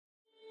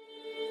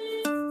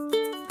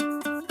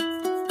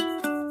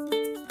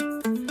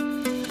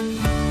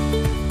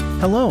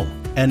Hello,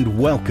 and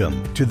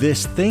welcome to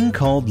This Thing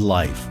Called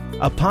Life,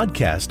 a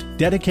podcast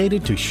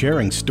dedicated to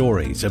sharing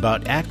stories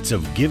about acts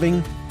of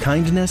giving,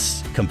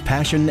 kindness,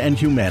 compassion, and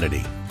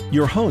humanity.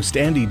 Your host,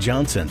 Andy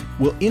Johnson,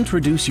 will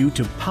introduce you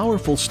to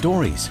powerful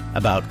stories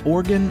about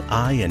organ,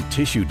 eye, and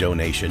tissue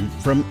donation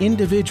from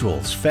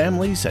individuals,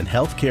 families, and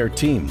healthcare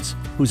teams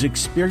whose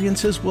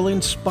experiences will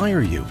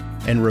inspire you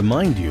and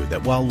remind you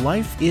that while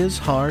life is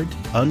hard,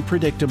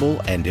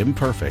 unpredictable, and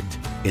imperfect,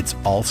 it's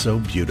also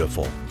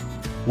beautiful.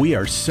 We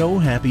are so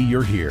happy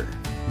you're here.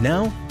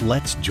 Now,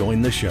 let's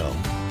join the show.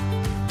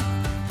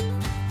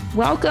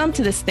 Welcome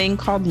to This Thing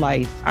Called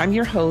Life. I'm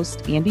your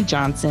host, Andy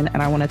Johnson,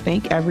 and I want to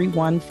thank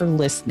everyone for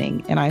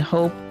listening, and I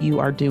hope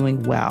you are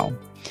doing well.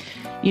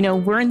 You know,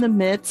 we're in the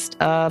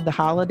midst of the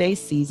holiday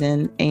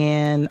season,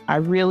 and I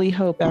really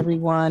hope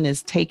everyone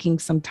is taking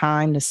some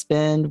time to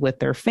spend with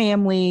their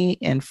family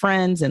and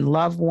friends and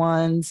loved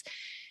ones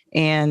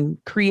and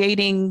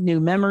creating new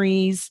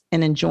memories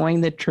and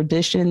enjoying the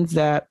traditions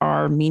that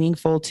are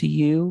meaningful to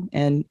you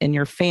and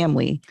your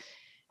family.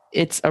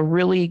 It's a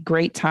really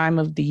great time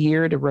of the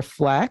year to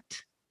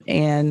reflect.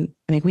 And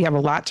I think we have a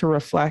lot to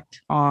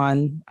reflect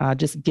on,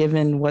 just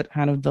given what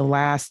kind of the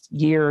last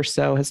year or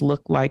so has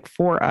looked like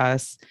for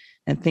us,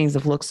 and things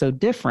have looked so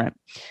different.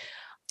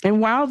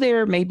 And while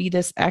there may be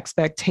this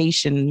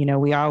expectation, you know,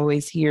 we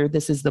always hear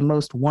this is the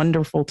most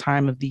wonderful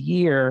time of the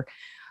year.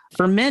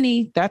 For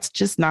many, that's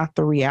just not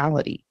the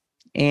reality.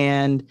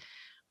 And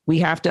we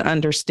have to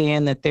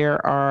understand that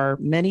there are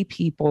many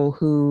people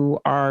who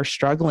are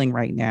struggling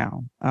right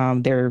now.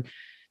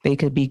 They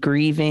could be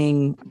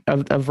grieving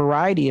a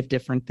variety of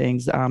different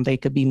things. They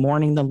could be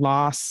mourning the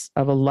loss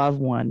of a loved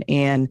one.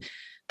 And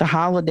the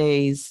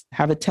holidays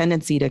have a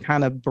tendency to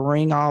kind of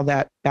bring all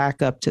that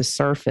back up to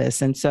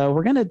surface. And so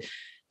we're going to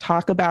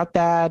talk about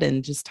that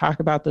and just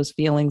talk about those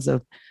feelings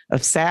of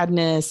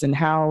sadness and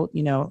how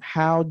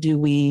do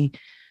we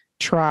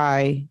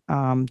try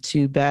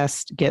to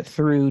best get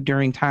through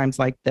during times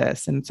like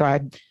this. And so I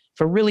have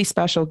a really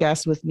special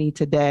guest with me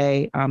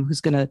today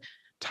who's going to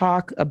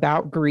talk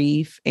about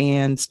grief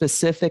and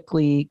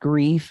specifically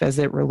grief as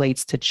it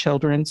relates to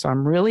children. So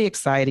I'm really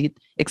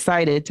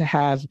excited to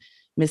have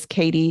Miss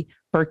Katie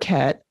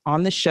Burkett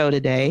on the show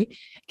today.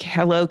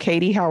 Hello,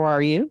 Katie. How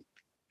are you?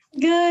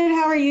 Good.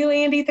 How are you,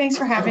 Andy? Thanks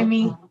for having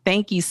me.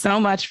 Thank you so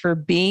much for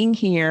being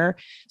here.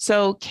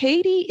 So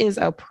Katie is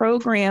a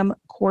program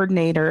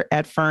coordinator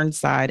at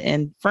Fernside,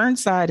 and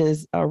Fernside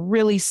is a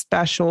really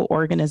special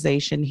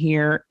organization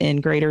here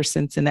in Greater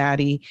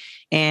Cincinnati.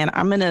 And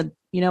I'm going to,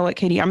 you know what,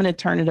 Katie, I'm going to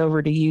turn it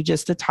over to you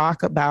just to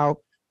talk about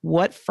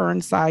what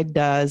Fernside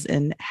does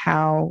and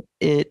how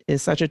it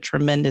is such a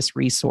tremendous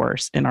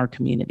resource in our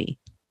community.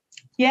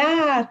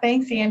 Yeah,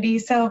 thanks, Andy.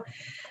 So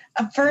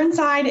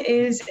Fernside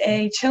is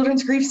a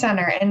children's grief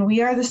center, and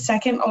we are the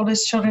second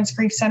oldest children's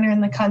grief center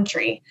in the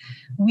country.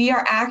 We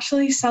are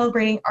actually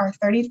celebrating our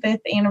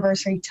 35th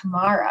anniversary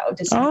tomorrow,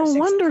 December 16th.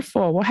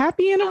 Wonderful. Well,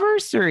 happy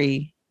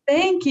anniversary.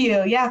 Thank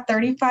you. Yeah,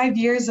 35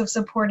 years of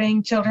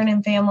supporting children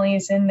and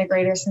families in the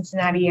greater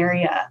Cincinnati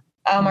area.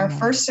 Our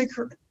first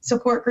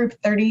support group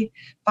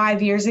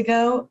 35 years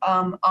ago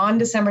on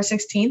December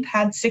 16th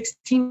had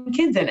 16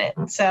 kids in it.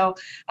 So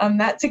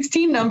that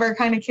 16 number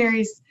kind of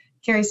carries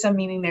some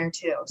meaning there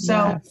too. So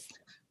yes.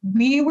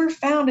 We were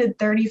founded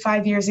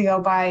 35 years ago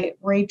by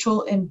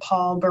Rachel and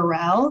Paul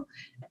Burrell,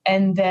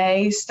 and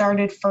they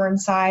started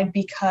Fernside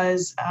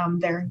because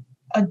their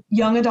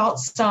young adult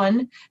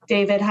son,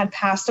 David, had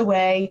passed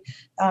away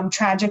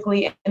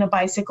tragically in a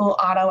bicycle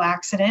auto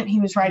accident.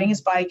 He was riding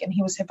his bike and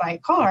he was hit by a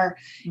car.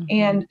 Mm-hmm.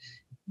 And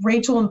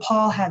Rachel and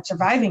Paul had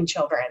surviving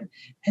children,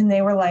 and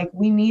they were like,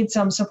 we need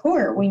some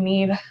support. We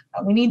need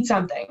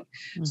something.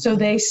 Mm-hmm. So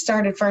they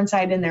started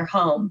Fernside in their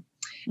home.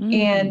 Mm-hmm.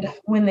 And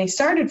when they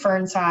started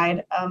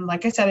Fernside,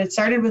 like I said, it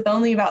started with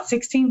only about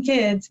 16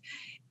 kids.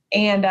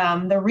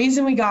 And the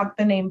reason we got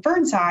the name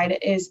Fernside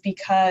is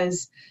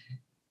because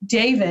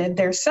David,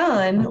 their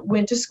son,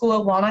 went to school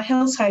at Walnut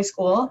Hills High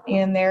School,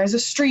 and there's a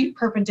street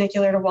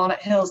perpendicular to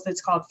Walnut Hills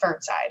that's called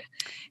Fernside.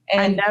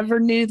 And I never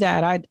knew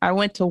that. I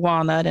went to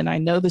Walnut, and I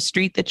know the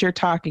street that you're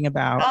talking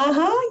about.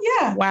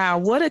 Yeah. Wow,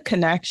 what a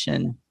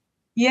connection.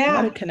 Yeah.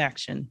 What a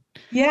connection.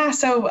 Yeah,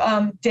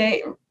 so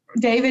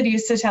David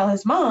used to tell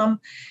his mom,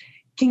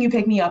 can you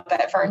pick me up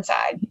at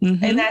Fernside?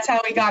 Mm-hmm. And that's how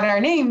we got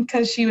our name,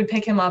 because she would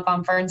pick him up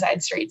on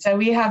Fernside Street. So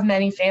we have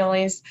many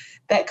families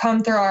that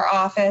come through our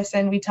office,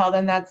 and we tell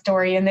them that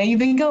story, and they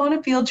even go on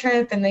a field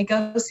trip and they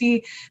go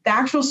see the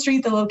actual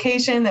street, the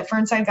location that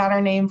Fernside got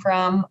our name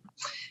from.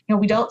 You know,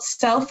 we don't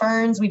sell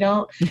ferns. We're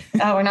not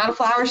a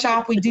flower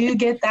shop. We do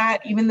get that,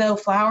 even though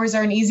flowers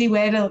are an easy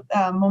way to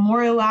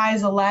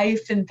memorialize a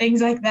life and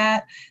things like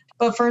that.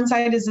 But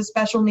Fernside is a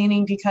special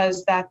meaning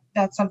because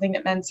that's something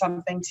that meant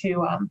something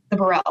to the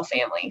Burrell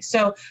family.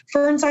 So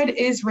Fernside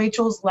is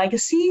Rachel's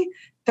legacy.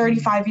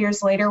 35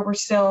 years later, we're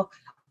still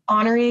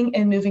honoring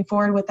and moving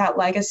forward with that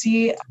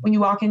legacy. When you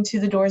walk into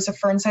the doors of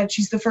Fernside,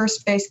 she's the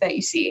first face that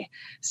you see.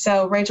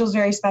 So Rachel's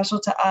very special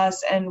to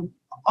us, and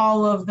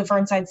all of the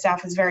Fernside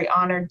staff is very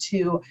honored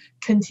to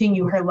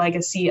continue her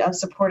legacy of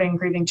supporting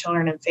grieving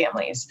children and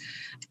families.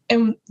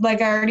 And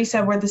like I already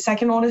said, we're the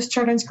second oldest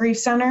children's grief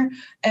center,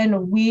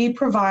 and we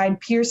provide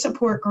peer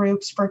support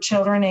groups for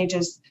children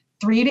ages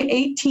 3 to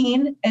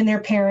 18 and their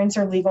parents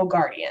or legal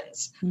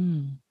guardians.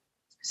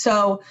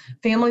 So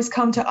families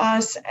come to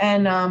us,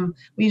 and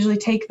we usually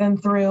take them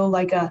through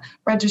like a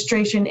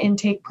registration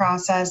intake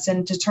process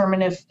and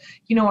determine if,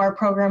 our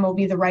program will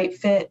be the right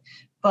fit.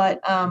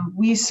 But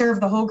we serve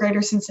the whole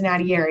greater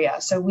Cincinnati area.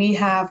 So we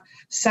have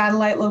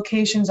satellite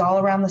locations all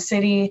around the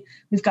city.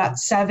 We've got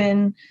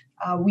 7.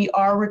 We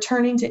are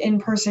returning to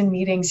in-person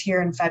meetings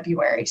here in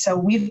February. So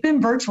we've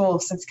been virtual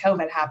since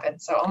COVID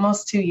happened, so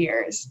almost 2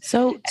 years.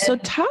 So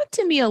talk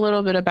to me a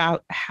little bit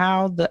about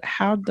how the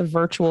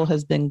virtual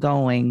has been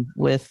going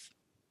with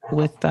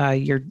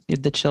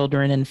the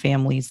children and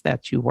families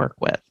that you work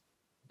with.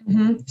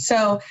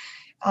 So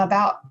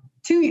about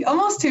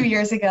almost 2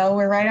 years ago,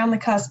 we're right on the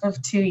cusp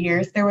of 2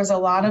 years. There was a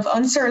lot of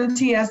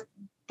uncertainty as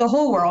the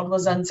whole world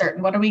was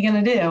uncertain. What are we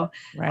going to do?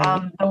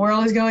 Right. The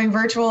world is going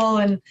virtual.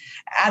 And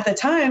at the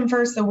time,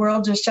 first, the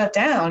world just shut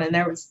down,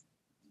 and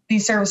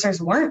these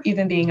services weren't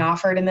even being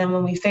offered. And then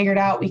when we figured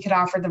out we could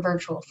offer the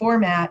virtual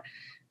format,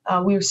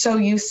 we were so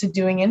used to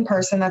doing in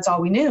person, that's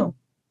all we knew.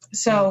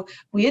 So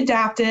we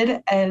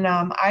adapted, and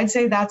I'd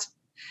say that's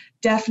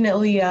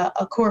definitely a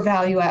core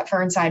value at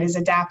Fernside is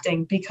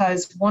adapting,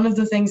 because one of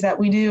the things that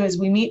we do is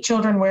we meet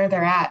children where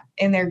they're at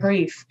in their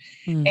grief.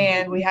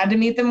 And we had to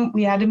meet them.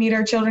 We had to meet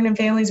our children and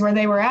families where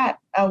they were at,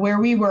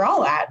 where we were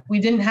all at. We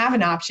didn't have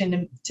an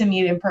option to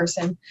meet in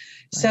person. Right.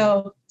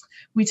 So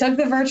we took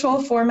the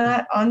virtual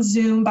format on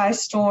Zoom by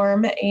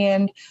storm.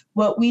 And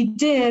what we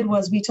did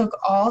was we took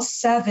all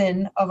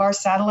 7 of our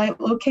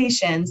satellite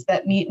locations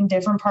that meet in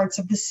different parts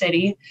of the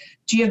city.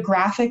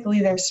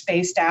 Geographically, they're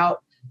spaced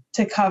out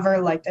to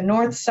cover like the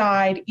north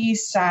side,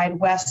 east side,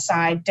 west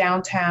side,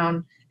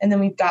 downtown. And then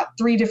we've got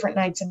 3 different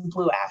nights in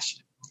Blue Ash.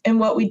 And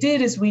what we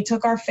did is we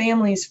took our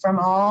families from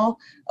all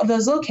of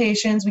those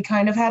locations. We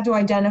kind of had to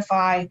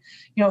identify,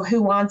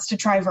 who wants to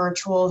try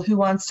virtual, who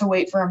wants to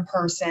wait for in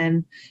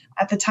person.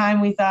 At the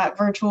time, we thought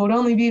virtual would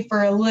only be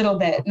for a little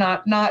bit,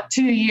 not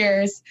 2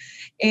 years.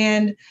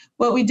 And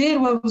what we did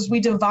was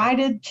we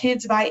divided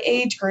kids by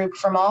age group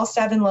from all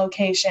 7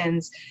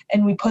 locations,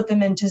 and we put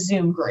them into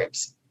Zoom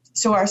groups.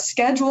 So our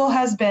schedule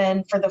has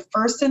been for the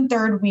first and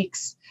third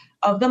weeks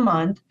of the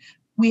month,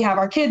 we have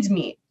our kids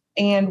meet,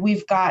 and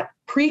we've got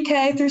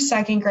pre-K through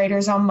second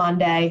graders on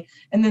Monday.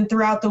 And then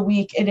throughout the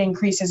week, it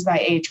increases by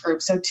age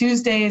group. So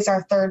Tuesdays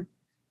are third,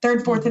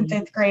 fourth, and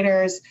fifth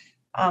graders.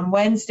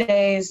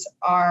 Wednesdays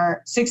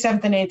are 6th,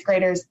 7th, and 8th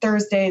graders.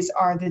 Thursdays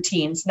are the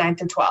teens,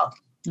 9th and 12th.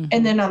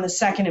 And then on the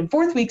second and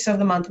fourth weeks of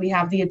the month, we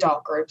have the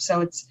adult group.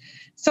 So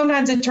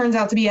sometimes it turns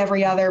out to be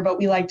every other, but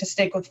we like to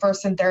stick with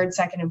first and third,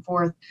 second and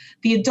fourth.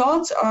 The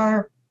adults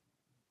are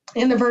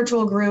in the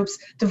virtual groups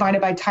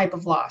divided by type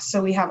of loss.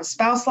 So we have a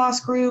spouse loss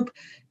group,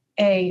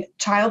 a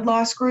child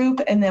loss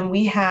group, and then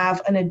we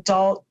have an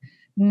adult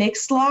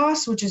mixed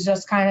loss, which is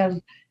just kind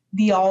of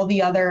all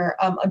the other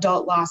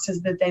adult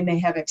losses that they may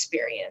have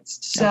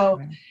experienced.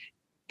 So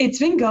it's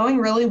been going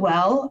really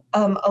well.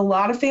 A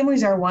lot of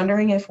families are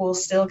wondering if we'll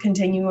still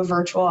continue a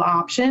virtual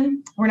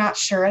option. We're not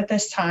sure at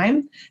this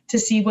time to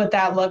see what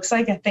that looks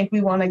like. I think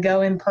we want to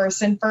go in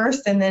person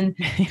first and then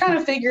kind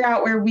of figure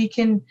out where we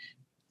can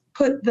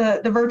put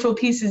the virtual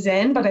pieces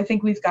in. But I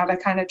think we've got to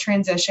kind of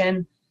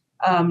transition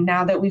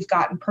now that we've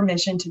gotten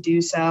permission to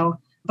do so.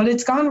 But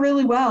it's gone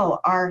really well.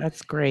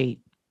 That's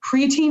great.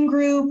 Preteen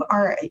group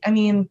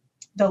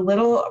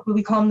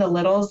we call them the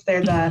littles.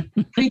 They're the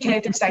pre-K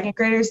through second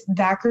graders.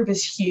 That group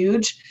is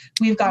huge.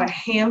 We've got a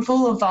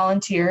handful of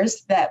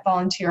volunteers that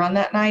volunteer on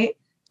that night.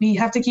 We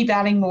have to keep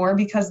adding more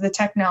because the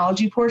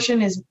technology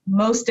portion is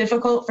most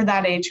difficult for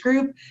that age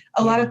group.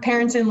 A lot of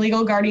parents and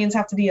legal guardians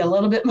have to be a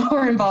little bit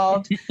more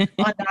involved on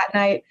that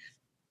night.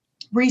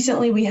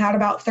 Recently, we had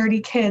about 30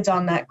 kids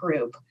on that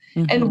group.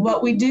 And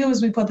what we do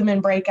is we put them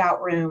in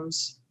breakout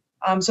rooms.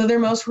 So their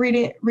most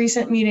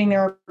recent meeting,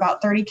 there were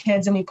about 30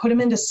 kids, and we put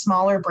them into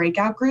smaller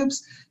breakout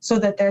groups so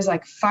that there's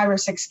like 5 or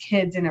 6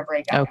 kids in a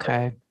breakout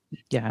group.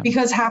 Yeah.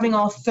 Because having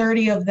all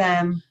 30 of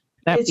them,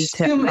 it's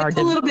a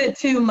little bit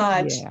too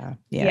much.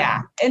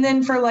 Yeah. And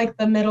then for like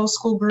the middle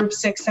school group,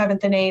 6th,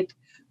 7th, and 8th,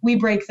 we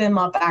break them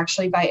up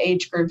actually by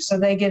age group. So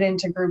they get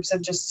into groups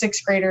of just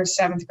 6th graders,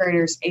 7th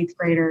graders, 8th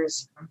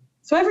graders.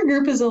 So every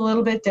group is a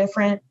little bit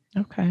different.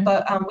 Okay.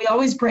 But we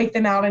always break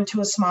them out into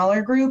a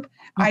smaller group.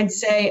 I'd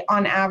say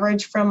on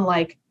average from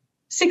like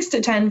 6 to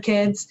 10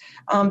 kids,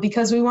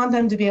 because we want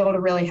them to be able to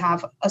really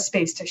have a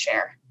space to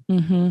share.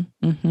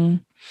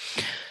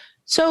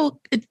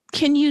 So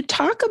can you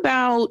talk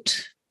about,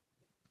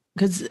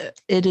 because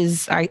it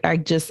is, I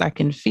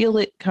can feel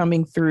it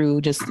coming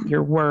through just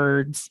your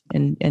words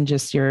and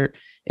just your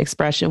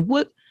expression.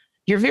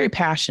 You're very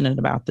passionate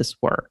about this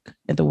work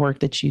and the work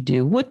that you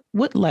do. What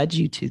led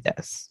you to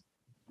this?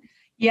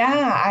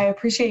 Yeah, I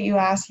appreciate you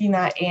asking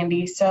that,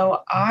 Andy.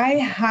 So I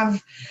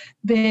have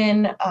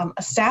been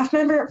a staff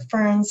member at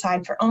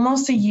Fernside for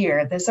almost a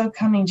year. This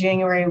upcoming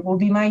January will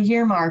be my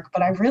year mark,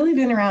 but I've really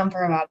been around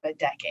for about a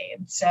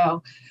decade.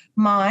 So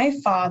my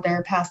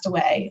father passed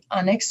away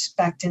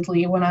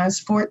unexpectedly when I was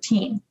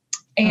 14,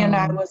 and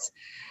I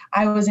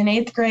was in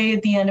 8th grade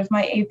at the end of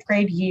my 8th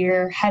grade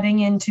year, heading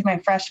into my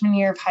freshman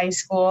year of high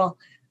school.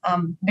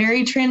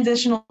 Very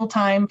transitional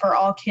time for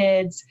all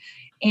kids.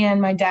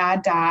 And my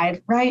dad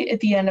died right at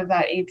the end of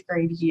that 8th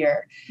grade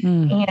year.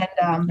 And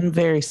I'm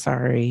very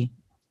sorry.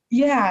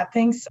 Yeah,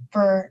 thanks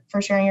for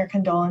sharing your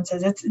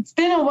condolences. It's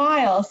been a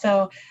while.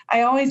 So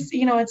I always,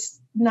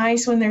 it's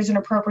nice when there's an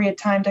appropriate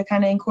time to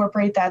kind of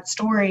incorporate that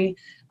story.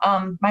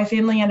 My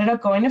family ended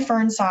up going to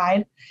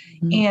Fernside,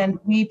 and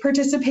we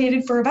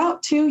participated for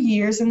about 2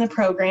 years in the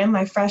program,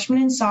 my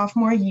freshman and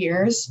sophomore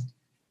years.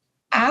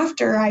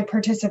 After I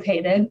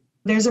participated,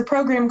 there's a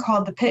program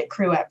called the Pit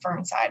Crew at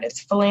Fernside. It's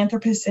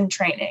philanthropists in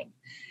training.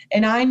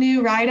 And I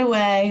knew right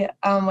away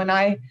when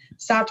I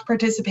stopped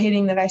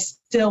participating that I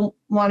still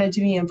wanted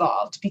to be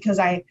involved, because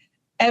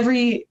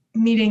every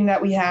meeting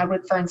that we had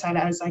with Fernside,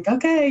 I was like,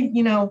 okay,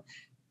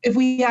 if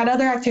we had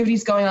other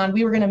activities going on,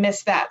 we were going to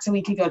miss that so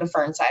we could go to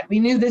Fernside. We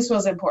knew this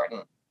was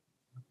important.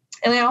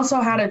 And I also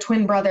had a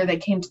twin brother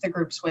that came to the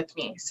groups with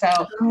me. So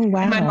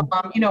my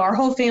mom, our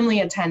whole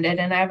family attended,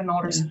 and I have an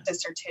older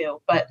sister too,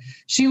 but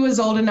she was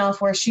old enough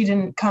where she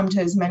didn't come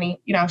to as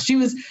many, she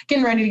was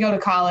getting ready to go to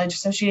college,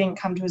 so she didn't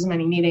come to as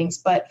many meetings,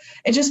 but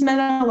it just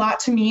meant a lot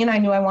to me, and I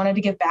knew I wanted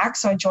to give back.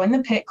 So I joined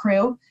the Pit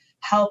Crew,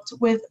 helped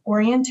with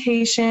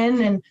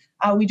orientation, and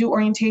we do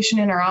orientation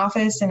in our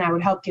office, and I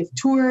would help give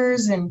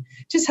tours and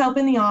just help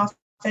in the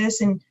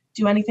office and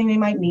do anything they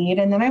might need.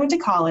 And then I went to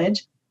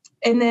college.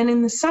 And then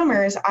in the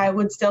summers, I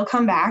would still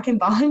come back and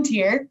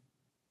volunteer.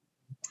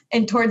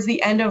 And towards the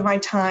end of my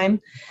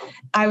time,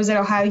 I was at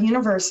Ohio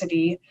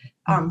University.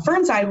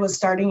 Fernside was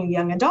starting a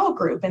young adult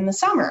group in the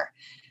summer,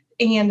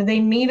 and they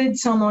needed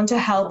someone to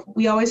help.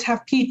 We always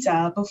have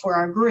pizza before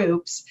our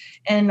groups,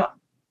 and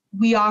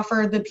we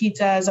offer the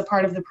pizza as a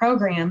part of the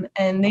program,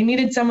 and they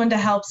needed someone to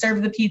help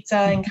serve the pizza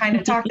and kind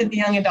of talk to the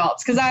young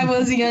adults, because I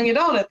was a young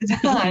adult at the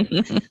time.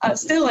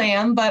 Still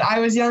am, but I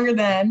was younger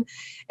then.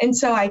 And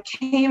so I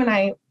came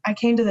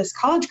to this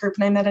college group,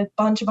 and I met a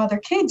bunch of other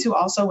kids who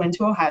also went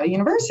to Ohio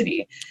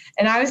University.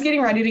 And I was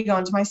getting ready to go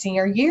into my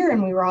senior year,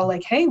 and we were all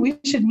like, hey, we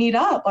should meet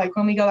up like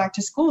when we go back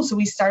to school. So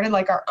we started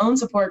like our own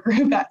support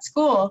group at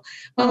school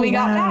when we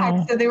got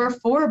back. So there were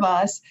 4 of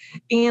us.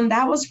 And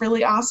that was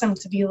really awesome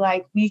to be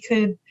like, we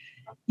could,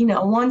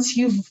 once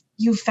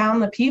you've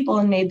found the people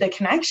and made the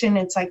connection,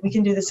 it's like we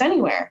can do this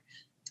anywhere.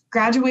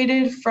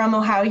 Graduated from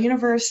Ohio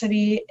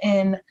University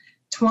in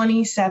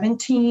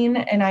 2017,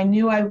 and I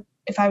knew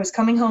if I was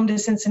coming home to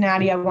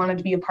Cincinnati, I wanted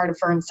to be a part of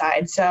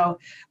Fernside. So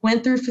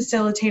went through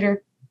facilitator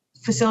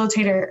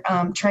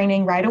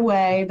training right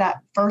away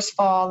that first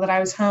fall that I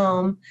was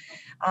home.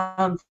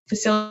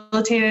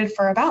 Facilitated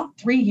for about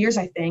 3 years,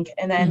 I think.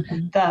 And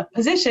then the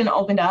position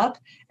opened up,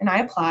 and I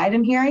applied,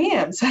 and here I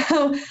am. So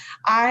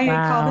I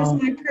call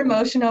this my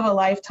promotion of a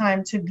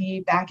lifetime to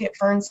be back at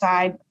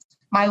Fernside.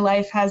 My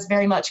life has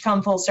very much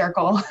come full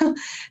circle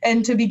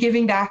and to be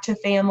giving back to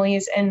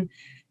families. And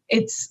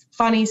it's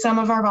funny, some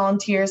of our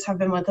volunteers have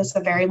been with us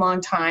a very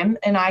long time,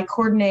 and I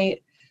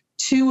coordinate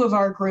 2 of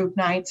our group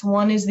nights.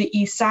 One is the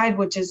East Side,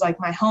 which is like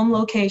my home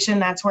location.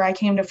 That's where I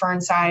came to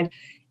Fernside.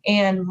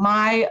 And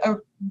my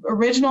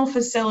original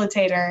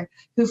facilitator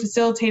who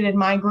facilitated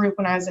my group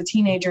when I was a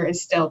teenager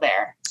is still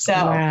there. So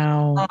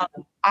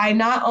I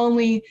not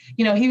only,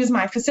 he was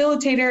my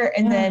facilitator,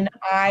 and then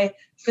I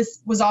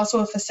was also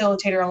a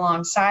facilitator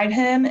alongside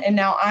him. And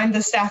now I'm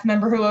the staff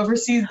member who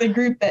oversees the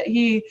group that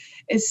he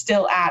is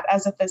still at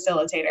as a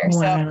facilitator.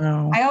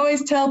 So I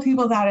always tell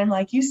people that I'm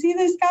like, you see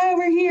this guy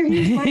over here?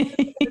 He's my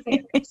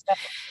facilitator. So,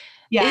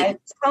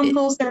 it's come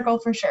full circle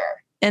for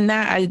sure. And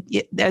that,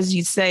 as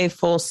you say,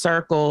 full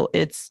circle,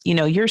 it's,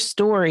 your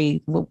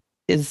story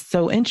is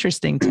so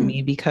interesting to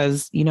me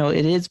because,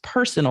 it is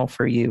personal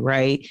for you,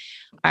 right?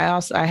 I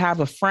have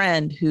a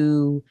friend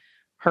who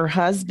her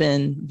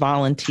husband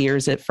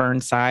volunteers at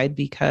Fernside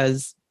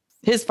because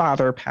his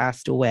father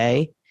passed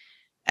away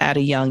at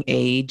a young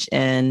age.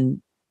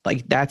 And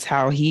like, that's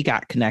how he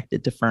got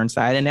connected to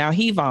Fernside. And now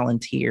he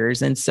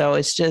volunteers. And so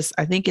it's just,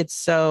 I think it's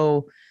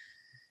so,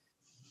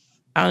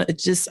 I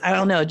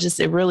don't know,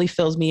 it really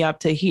fills me up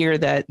to hear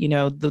that,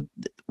 the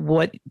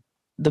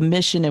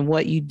mission and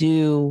what you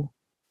do,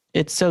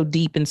 it's so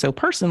deep and so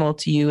personal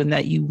to you, and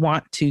that you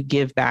want to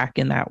give back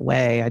in that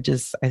way. I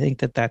think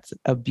that that's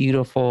a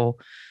beautiful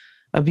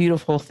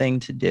thing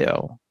to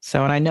do.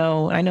 So, and I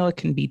know it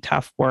can be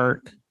tough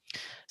work.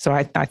 So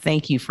I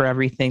thank you for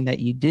everything that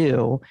you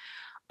do.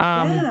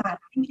 Thank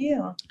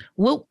you.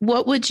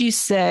 What would you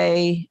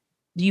say?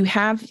 Do you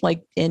have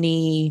like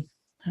any,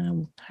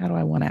 how do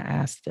I want to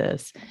ask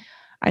this?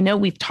 I know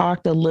we've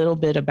talked a little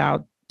bit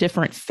about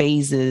different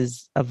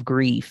phases of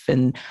grief,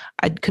 and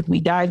could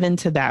we dive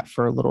into that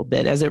for a little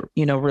bit as it,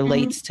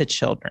 relates to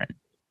children?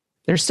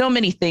 There's so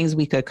many things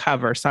we could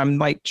cover. So I'm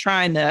like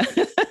trying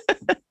to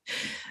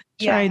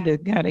trying to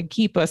kind of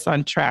keep us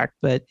on track,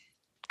 but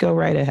go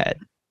right ahead.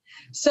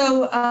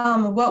 So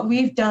what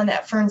we've done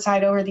at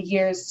Fernside over the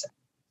years,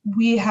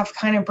 we have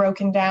kind of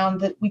broken down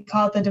that we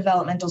call it the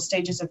developmental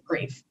stages of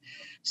grief.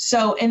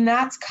 So, and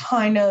that's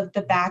kind of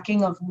the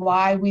backing of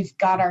why we've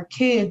got our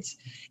kids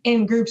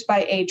in groups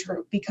by age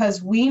group,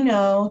 because we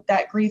know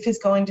that grief is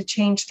going to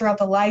change throughout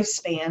the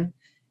lifespan.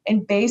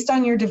 And based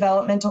on your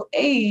developmental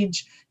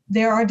age,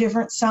 there are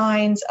different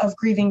signs of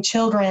grieving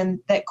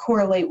children that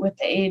correlate with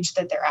the age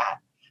that they're at.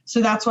 So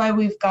that's why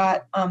we've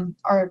got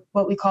our,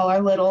 what we call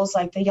our littles,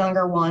 like the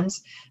younger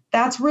ones.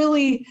 That's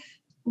really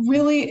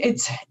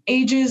it's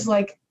ages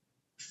like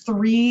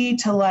 3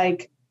 to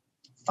like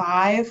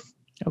 5.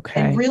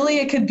 Okay. And really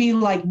it could be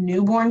like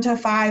newborn to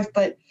 5,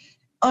 but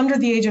under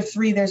the age of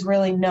 3, there's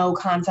really no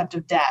concept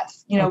of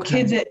death. You know,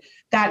 kids at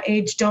that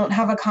age don't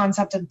have a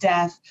concept of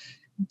death.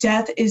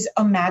 Death is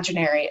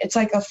imaginary. It's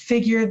like a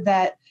figure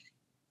that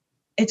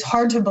it's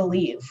hard to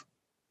believe.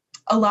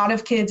 A lot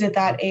of kids at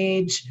that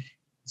age,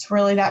 it's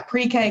really that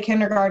pre-K,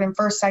 kindergarten,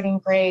 first,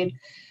 second grade.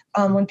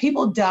 When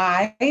people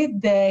die,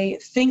 they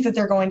think that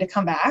they're going to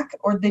come back,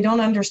 or they don't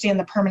understand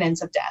the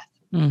permanence of death.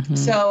 Mm-hmm.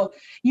 So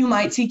you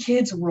might see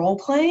kids role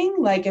playing,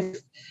 like if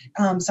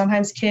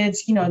sometimes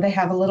kids, you know, they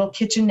have a little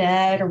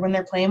kitchenette, or when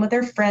they're playing with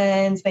their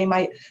friends, they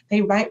might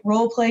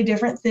role play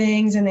different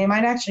things, and they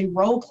might actually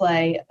role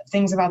play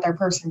things about their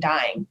person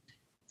dying.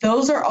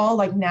 Those are all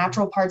like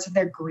natural parts of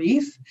their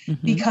grief,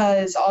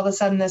 because all of a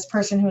sudden this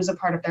person who was a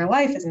part of their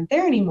life isn't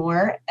there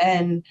anymore.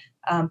 And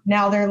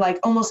now they're like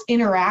almost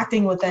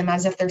interacting with them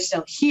as if they're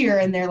still here,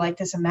 and they're like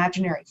this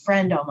imaginary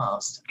friend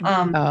almost.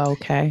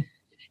 Okay.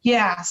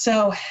 Yeah.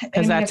 So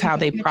because that's how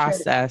they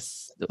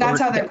process. That's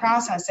how they're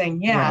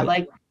processing. Yeah. Right.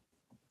 Like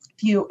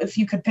if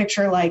you could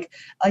picture like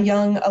a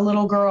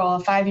little girl,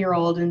 a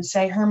 5-year-old, and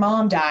say her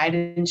mom died,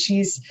 and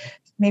she's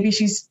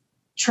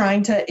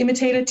trying to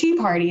imitate a tea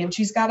party, and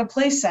she's got a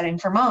place setting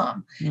for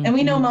mom. Mm-hmm. And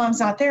we know mom's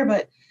not there,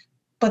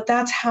 but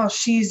that's how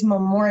she's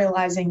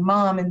memorializing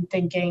mom and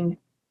thinking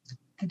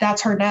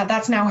that's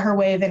now her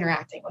way of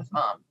interacting with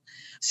mom.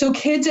 So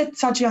kids at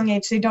such a young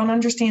age, they don't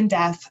understand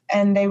death,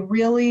 and they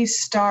really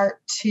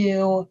start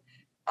to,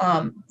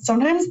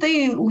 sometimes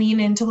they lean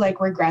into like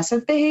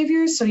regressive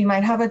behaviors. So you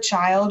might have a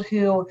child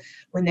who,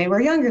 when they were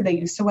younger, they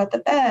used to wet the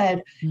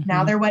bed. Mm-hmm.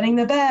 Now they're wetting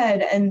the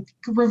bed and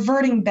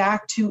reverting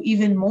back to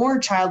even more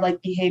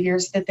childlike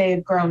behaviors that they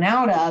had grown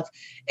out of.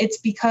 It's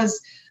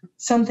because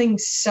something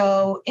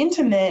so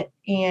intimate,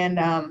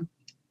 and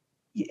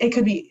it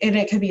could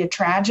be a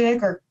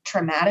tragic or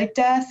traumatic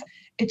death.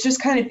 It's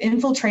just kind of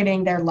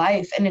infiltrating their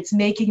life, and it's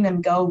making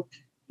them go,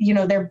 you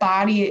know, their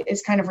body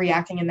is kind of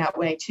reacting in that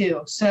way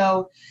too.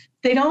 So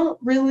they don't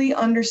really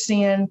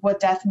understand what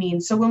death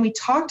means. So when we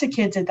talk to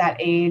kids at that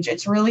age,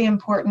 it's really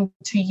important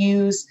to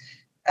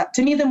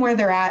meet them where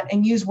they're at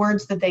and use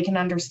words that they can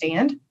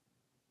understand.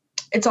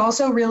 It's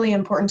also really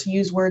important to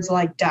use words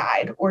like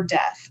died or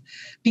death,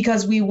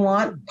 because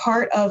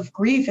part of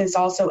grief is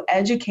also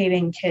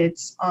educating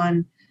kids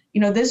on,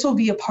 you know, this will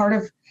be a part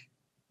of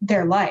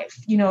their life.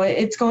 You know,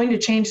 it's going to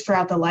change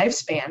throughout the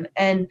lifespan.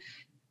 And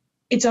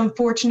it's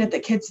unfortunate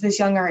that kids this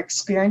young are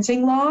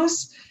experiencing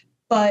loss,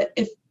 but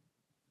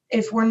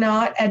if we're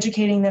not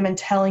educating them and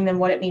telling them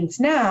what it means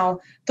now,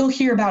 they'll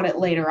hear about it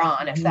later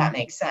on, if that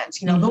makes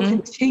sense. You know, they'll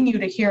continue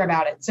to hear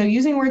about it. So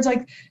using words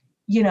like,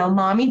 you know,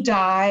 mommy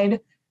died,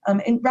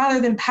 and rather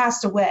than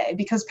passed away,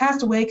 because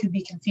passed away could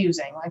be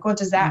confusing. Like, what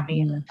does that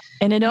mean?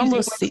 And it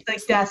almost seems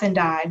like death and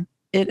died.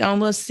 It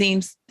almost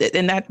seems,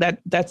 and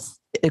that's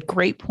a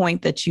great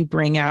point that you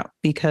bring out,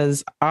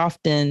 because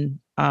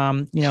often,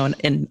 you know,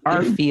 in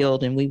our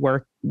field, and we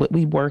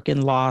work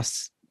in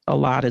loss a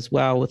lot as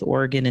well with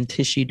organ and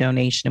tissue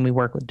donation, and we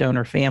work with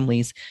donor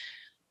families.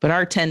 But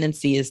our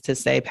tendency is to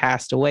say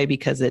passed away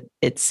because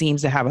it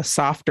seems to have a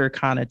softer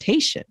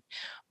connotation.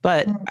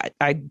 But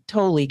I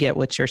totally get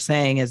what you're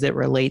saying as it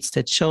relates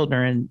to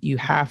children. You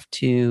have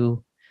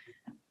to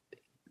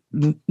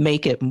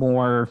make it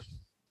more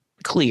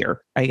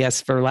clear, I guess,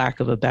 for lack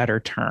of a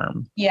better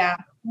term. Yeah.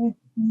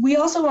 We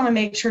also want to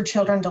make sure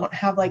children don't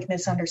have like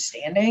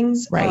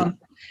misunderstandings. Right.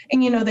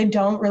 And, you know, they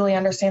don't really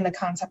understand the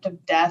concept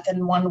of death.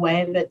 And one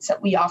way that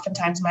we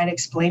oftentimes might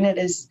explain it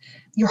is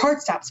your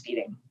heart stops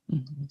beating.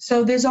 Mm-hmm.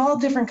 So there's all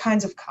different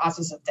kinds of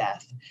causes of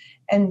death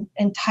and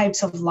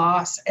types of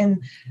loss.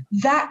 And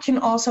that can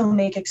also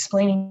make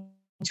explaining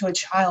to a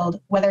child,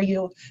 whether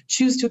you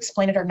choose to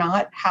explain it or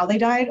not, how they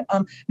died.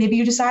 Maybe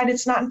you decide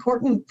it's not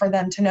important for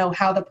them to know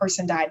how the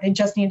person died. They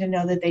just need to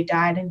know that they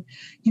died. And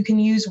you can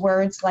use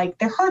words like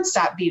their heart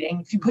stopped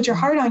beating. If you put your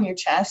heart on your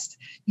chest,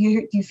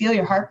 you feel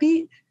your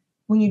heartbeat.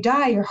 When you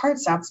die, your heart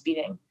stops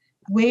beating.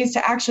 Ways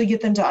to actually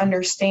get them to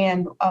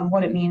understand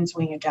what it means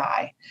when you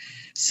die.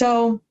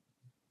 So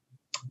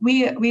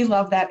we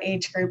love that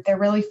age group. They're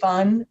really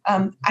fun.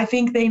 I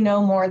think they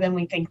know more than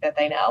we think that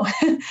they know.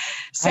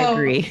 So I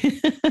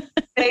agree.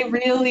 They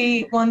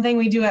really, one thing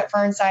we do at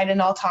Fernside,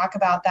 and I'll talk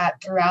about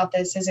that throughout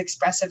this, is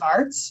expressive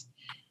arts.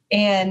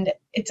 And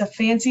it's a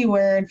fancy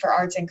word for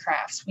arts and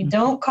crafts. We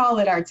don't call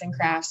it arts and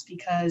crafts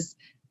because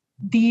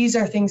these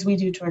are things we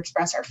do to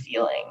express our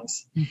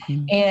feelings.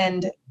 Mm-hmm.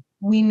 And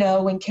we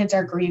know when kids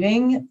are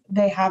grieving,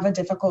 they have a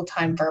difficult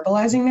time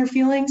verbalizing their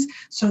feelings.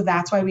 So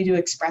that's why we do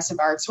expressive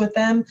arts with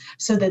them,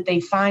 so that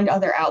they find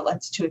other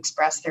outlets to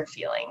express their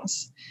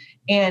feelings.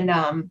 And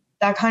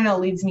that kind of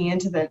leads me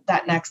into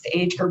that next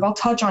age group. I'll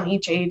touch on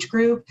each age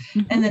group.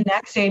 Mm-hmm. And the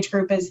next age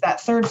group is that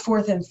 3rd,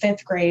 4th, and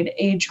 5th grade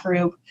age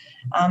group.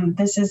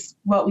 This is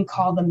what we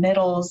call the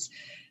middles.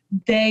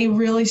 They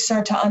really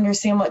start to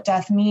understand what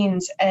death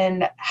means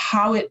and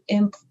how it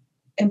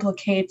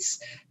implicates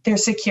their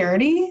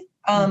security,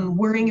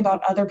 worrying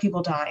about other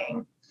people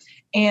dying.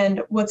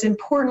 And what's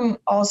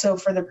important also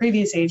for the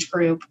previous age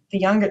group,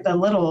 the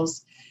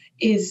littles,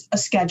 is a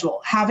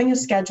schedule, having a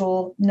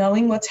schedule,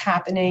 knowing what's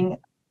happening.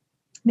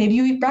 Maybe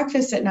you eat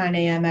breakfast at 9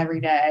 a.m. every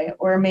day,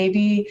 or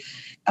maybe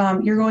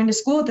you're going to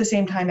school at the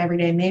same time every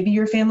day. Maybe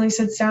your family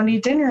sits down to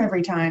eat dinner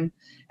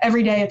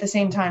every day at the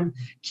same time.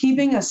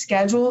 Keeping a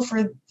schedule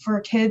for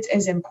kids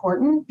is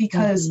important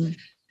because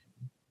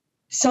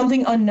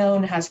something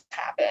unknown has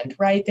happened,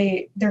 right?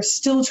 They're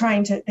still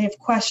they have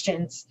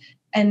questions.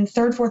 And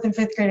 3rd, 4th, and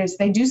 5th graders,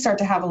 they do start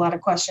to have a lot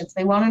of questions.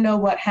 They want to know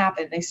what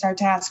happened. They start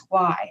to ask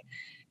why.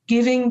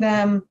 Giving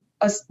them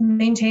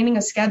maintaining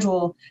a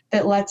schedule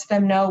that lets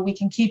them know we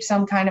can keep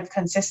some kind of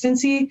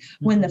consistency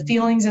when the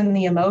feelings and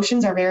the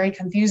emotions are very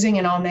confusing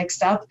and all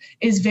mixed up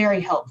is very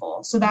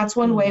helpful. So that's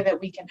one way that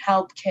we can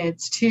help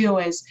kids too,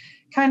 is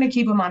kind of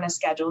keep them on a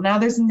schedule. Now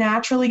there's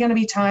naturally going to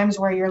be times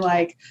where you're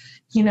like,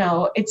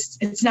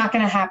 it's not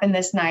going to happen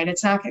this night.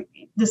 It's not,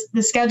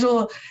 the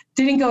schedule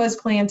didn't go as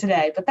planned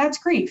today, but that's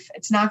grief.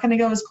 It's not going to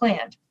go as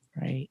planned.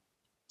 Right.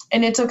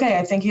 And it's okay.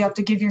 I think you have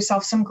to give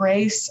yourself some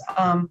grace,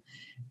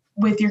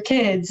 with your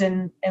kids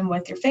and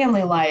with your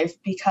family life,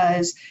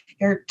 because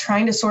you're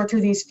trying to sort through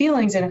these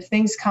feelings. And if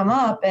things come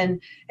up,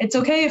 and it's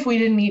okay if we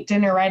didn't eat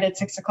dinner right at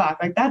 6 o'clock,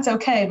 like that's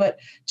okay, but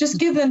just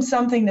give them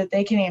something that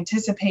they can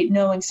anticipate,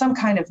 knowing some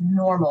kind of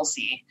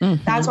normalcy.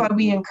 Mm-hmm. That's why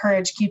we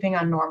encourage keeping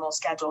on normal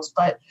schedules.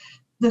 But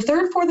the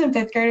 3rd, 4th, and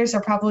 5th graders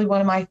are probably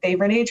one of my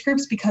favorite age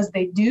groups because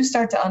they do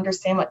start to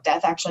understand what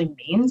death actually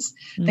means.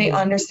 Mm-hmm. They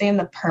understand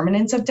the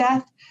permanence of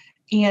death.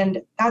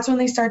 And that's when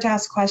they start to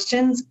ask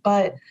questions.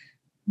 But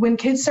when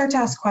kids start to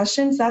ask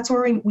questions, that's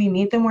where we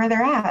meet them where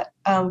they're at.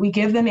 We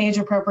give them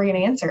age-appropriate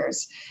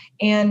answers.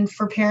 And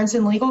for parents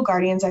and legal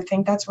guardians, I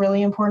think that's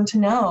really important to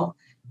know.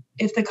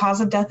 If the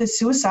cause of death is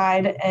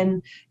suicide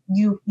and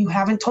you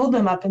haven't told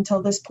them up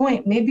until this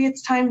point, maybe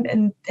it's time,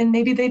 and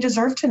maybe they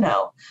deserve to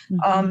know.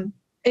 Mm-hmm.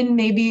 And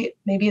maybe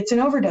it's an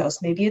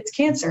overdose. Maybe it's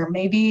cancer.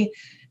 Maybe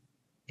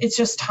it's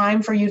just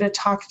time for you to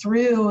talk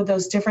through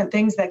those different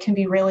things that can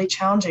be really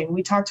challenging.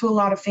 We talk to a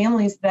lot of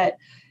families that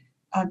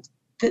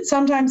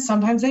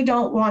sometimes they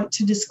don't want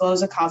to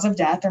disclose a cause of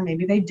death, or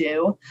maybe they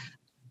do,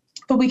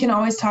 but we can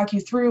always talk you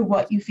through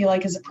what you feel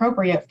like is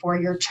appropriate for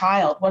your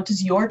child. What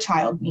does your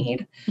child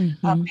need?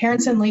 Mm-hmm.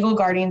 Parents and legal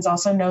guardians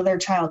also know their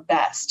child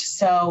best.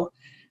 So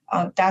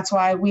that's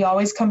why we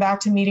always come back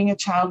to meeting a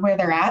child where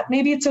they're at.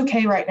 Maybe it's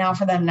okay right now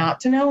for them not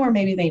to know, or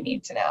maybe they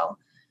need to know.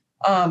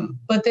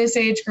 But this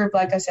age group,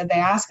 like I said, they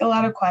ask a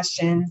lot of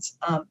questions.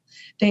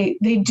 They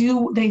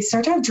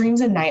start to have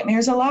dreams and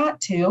nightmares a lot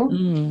too.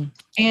 Mm.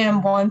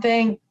 And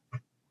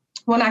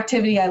one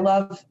activity I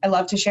love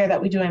to share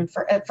that we do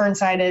at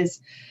Fernside is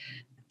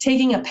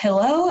taking a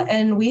pillow,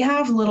 and we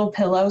have little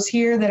pillows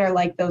here that are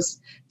like those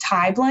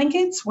tie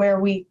blankets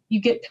where you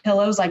get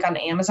pillows like on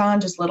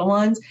Amazon, just little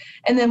ones.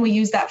 And then we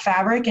use that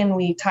fabric and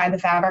we tie the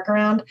fabric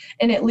around,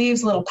 and it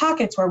leaves little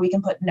pockets where we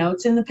can put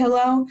notes in the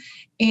pillow.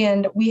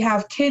 And we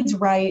have kids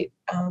write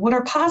what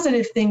are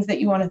positive things that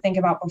you want to think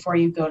about before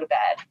you go to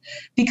bed,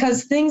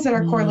 because things that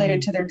are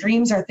correlated to their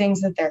dreams are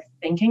things that they're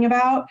thinking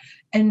about.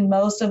 And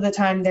most of the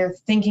time they're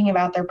thinking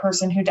about their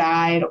person who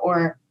died,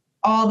 or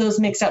all those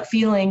mixed up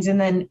feelings, and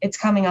then it's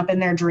coming up in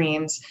their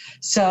dreams.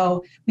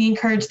 So we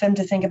encourage them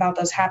to think about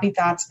those happy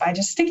thoughts by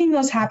just sticking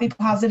those happy,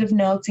 positive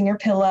notes in your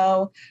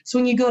pillow. So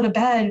when you go to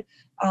bed,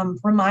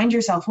 remind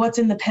yourself what's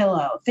in the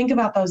pillow. Think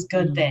about those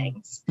good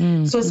things.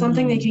 Mm-hmm. So it's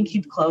something they can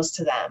keep close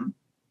to them.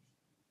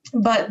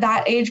 But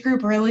that age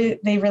group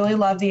they really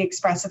love the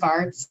expressive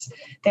arts.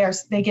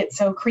 They get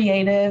so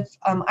creative.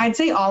 I'd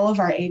say all of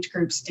our age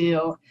groups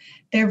do.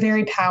 They're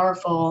very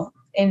powerful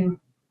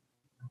in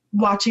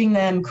watching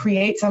them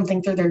create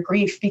something through their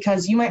grief,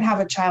 because you might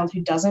have a child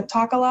who doesn't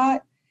talk a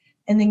lot,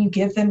 and then you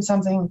give them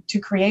something to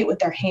create with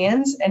their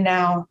hands, and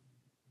now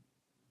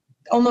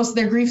almost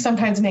their grief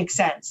sometimes makes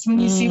sense. When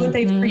you see what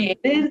they've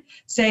created,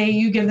 say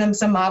you give them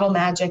some model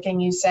magic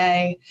and you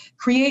say,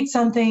 create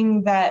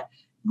something that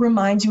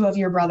reminds you of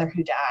your brother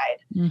who died.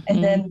 Mm-hmm.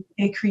 And then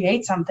they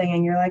create something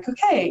and you're like,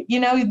 okay,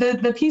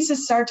 the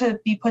pieces start to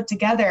be put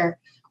together.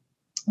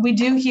 We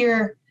do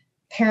hear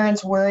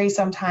parents worry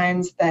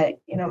sometimes that,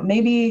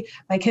 maybe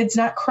my kid's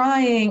not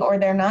crying, or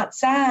they're not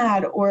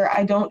sad, or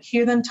I don't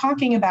hear them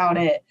talking about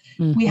it.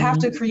 Mm-hmm. We have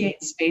to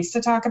create space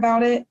to talk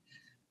about it.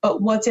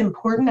 But what's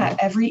important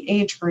at every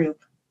age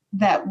group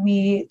that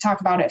we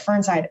talk about at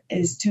Fernside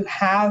is to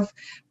have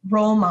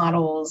role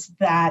models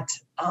that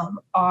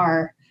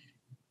are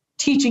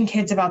teaching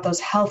kids about those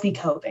healthy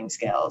coping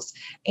skills.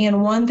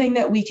 And one thing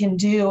that we can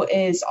do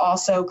is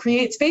also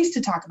create space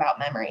to talk about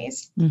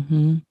memories.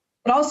 Mm-hmm.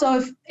 But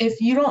also, if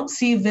you don't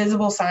see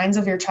visible signs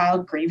of your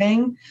child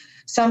grieving,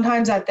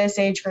 sometimes at this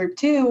age group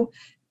too,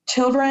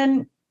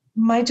 children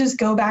might just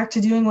go back to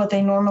doing what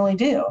they normally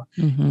do.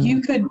 Mm-hmm.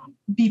 You could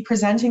be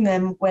presenting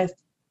them with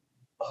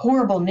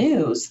horrible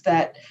news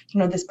that,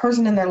 this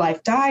person in their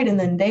life died, and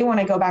then they want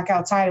to go back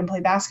outside and play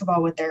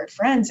basketball with their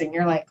friends. And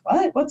you're like,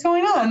 what's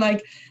going on?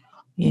 Like,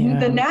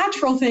 the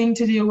natural thing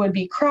to do would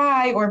be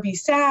cry or be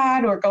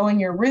sad or go in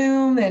your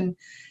room.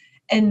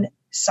 And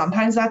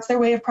sometimes that's their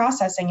way of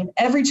processing. And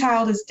every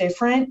child is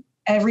different.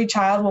 Every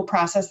child will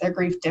process their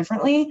grief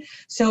differently.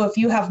 So if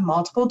you have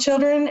multiple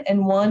children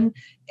and one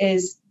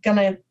is going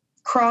to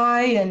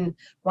cry and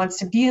wants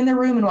to be in the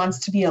room and wants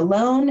to be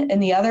alone,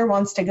 and the other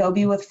wants to go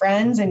be with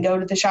friends and go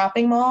to the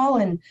shopping mall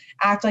and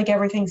act like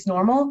everything's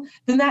normal,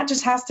 then that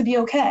just has to be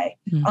okay.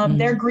 Mm-hmm.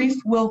 Their grief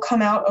will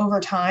come out over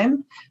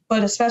time,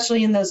 but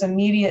especially in those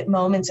immediate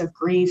moments of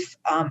grief,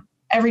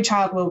 every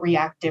child will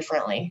react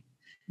differently.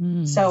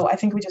 Mm-hmm. So I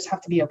think we just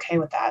have to be okay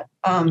with that.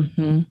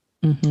 Mm-hmm.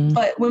 Mm-hmm.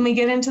 But when we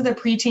get into the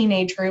preteen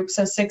age group,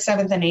 so 6th,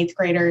 7th, and 8th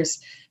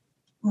graders,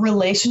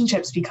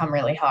 relationships become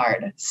really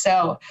hard.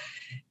 So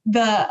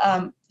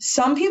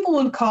some people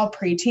would call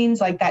preteens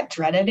like that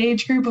dreaded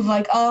age group of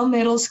like, oh,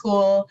 middle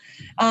school.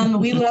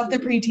 We love the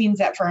preteens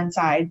at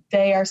Fernside.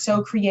 They are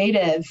so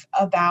creative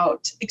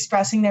about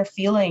expressing their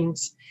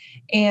feelings.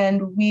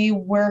 And we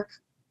work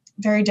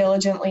very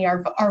diligently.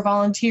 Our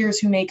volunteers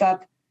who make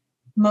up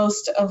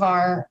most of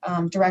our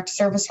direct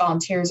service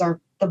volunteers are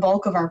the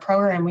bulk of our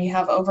program. We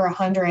have over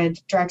 100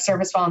 direct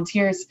service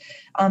volunteers.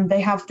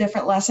 They have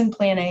different lesson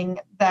planning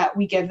that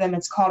we give them.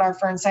 It's called our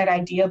Fernside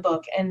Idea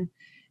Book. And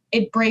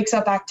it breaks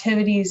up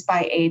activities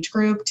by age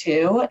group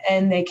too,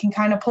 and they can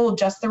kind of pull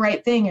just the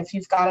right thing. If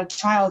you've got a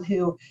child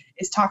who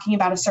is talking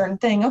about a certain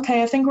thing,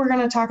 okay, I think we're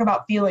going to talk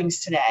about feelings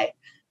today.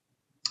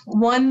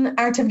 One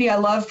activity I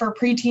love for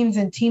preteens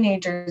and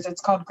teenagers, it's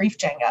called Grief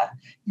Jenga.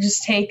 You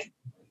just take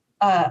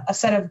a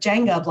set of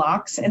Jenga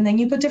blocks and then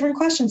you put different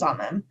questions on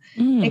them.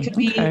 It could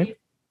be,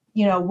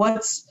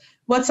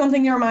 what's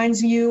something that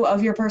reminds you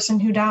of your person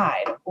who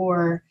died,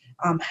 or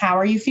how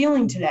are you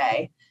feeling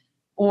today,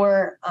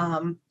 or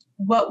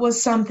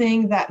what's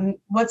something that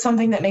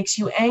makes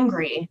you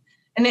angry?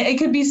 And it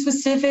could be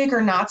specific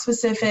or not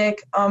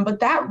specific, but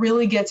that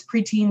really gets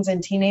preteens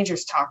and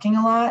teenagers talking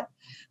a lot.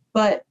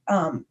 But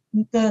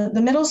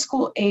the middle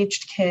school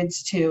aged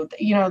kids too,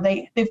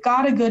 they've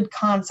got a good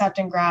concept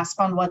and grasp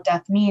on what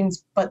death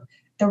means, but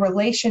the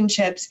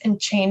relationships and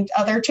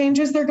other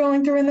changes they're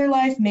going through in their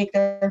life make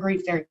their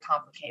grief very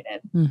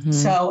complicated. Mm-hmm.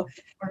 So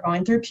we're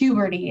going through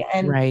puberty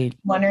and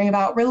wondering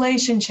about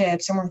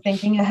relationships, and we're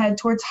thinking ahead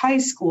towards high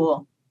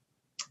school.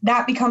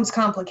 That becomes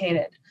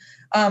complicated.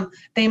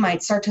 You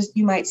might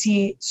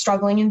see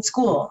struggling in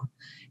school.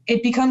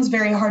 It becomes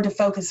very hard to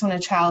focus when a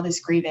child is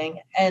grieving.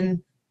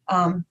 And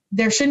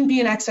there shouldn't be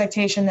an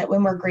expectation that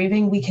when we're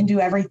grieving, we can do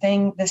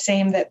everything the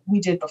same that we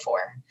did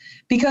before,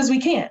 because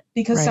we can't,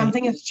 because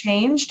something has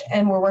changed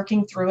and we're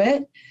working through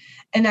it.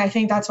 And I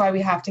think that's why we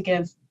have to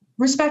give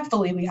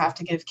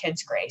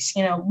kids grace.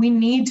 We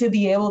need to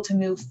be able to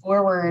move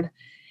forward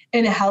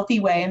in a healthy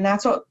way. And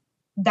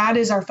that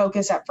is our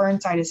focus at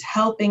Fernside, is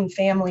helping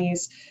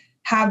families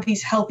have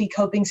these healthy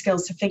coping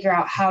skills to figure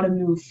out how to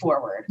move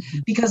forward,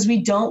 because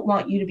we don't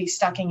want you to be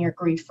stuck in your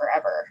grief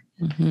forever.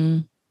 Mm-hmm.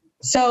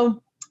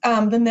 So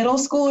the middle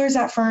schoolers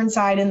at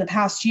Fernside in the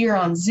past year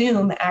on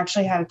Zoom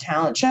actually had a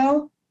talent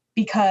show,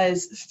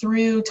 because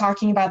through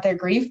talking about their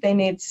grief, they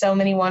made so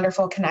many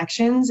wonderful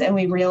connections, and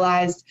we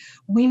realized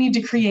we need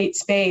to create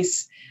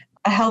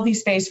a healthy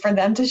space for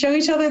them to show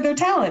each other their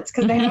talents,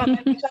 because they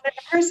haven't met each other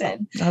in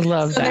person. I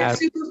love that. They're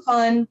super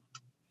fun.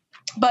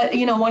 But,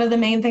 one of the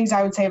main things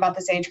I would say about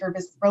this age group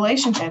is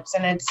relationships,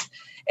 and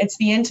it's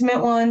the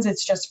intimate ones.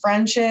 It's just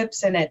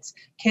friendships, and it's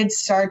kids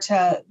start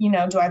to,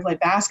 do I play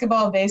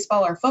basketball,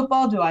 baseball, or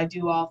football? Do I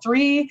do all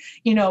three?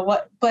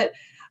 But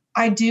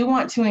I do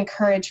want to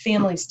encourage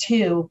families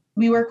too.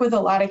 We work with a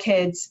lot of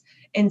kids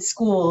in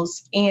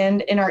schools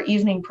and in our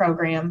evening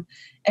program.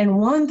 And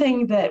one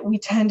thing that we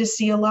tend to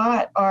see a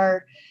lot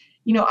are,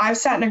 I've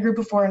sat in a group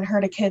before and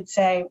heard a kid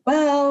say,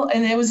 well,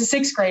 and it was a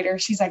 6th grader.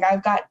 She's like,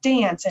 I've got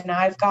dance, and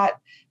I've got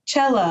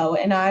cello,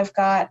 and I've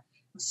got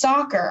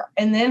soccer,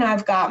 and then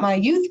I've got my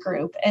youth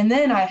group, and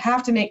then I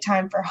have to make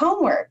time for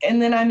homework,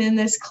 and then I'm in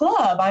this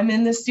club, I'm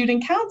in the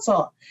student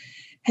council.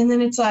 And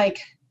then it's like,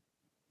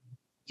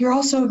 you're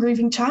also a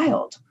grieving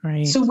child.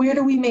 Right. So where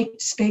do we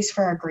make space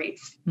for our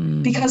grief?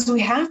 Because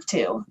we have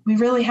to. We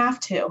really have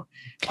to.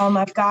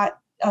 I've got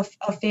a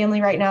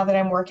family right now that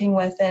I'm working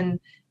with, and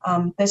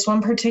this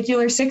one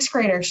particular 6th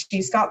grader,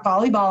 she's got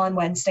volleyball on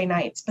Wednesday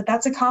nights, but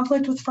that's a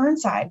conflict with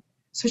Fernside.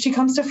 So she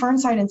comes to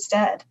Fernside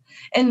instead.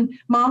 And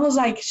mom was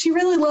like, she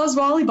really loves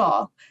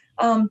volleyball,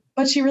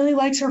 but she really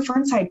likes her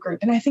Fernside group.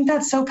 And I think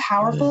that's so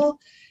powerful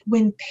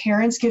when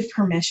parents give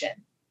permission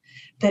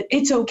that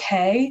it's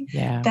okay,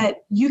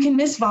 that you can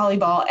miss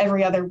volleyball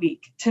every other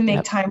week to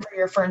make time for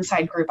your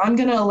Fernside group. I'm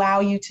going to allow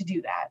you to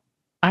do that.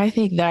 I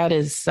think that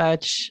is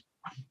such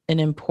an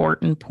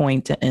important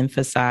point to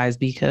emphasize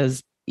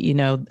because,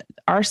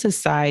 our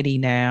society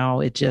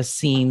now, it just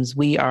seems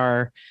we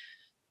are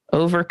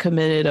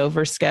overcommitted,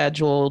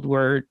 overscheduled.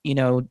 We're,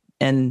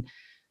 and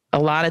a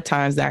lot of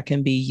times that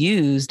can be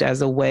used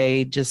as a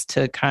way just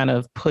to kind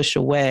of push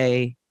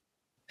away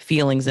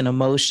feelings and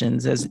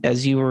emotions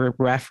as you were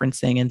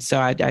referencing. And so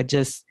I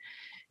just,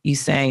 you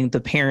saying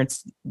the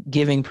parents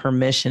giving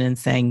permission and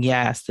saying,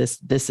 yes,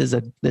 this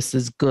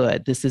is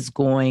good. This is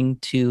going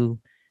to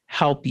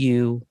help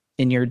you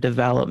in your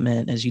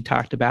development, as you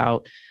talked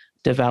about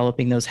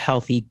developing those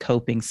healthy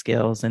coping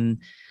skills. And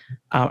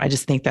I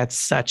just think that's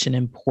such an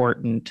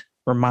important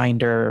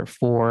reminder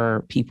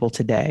for people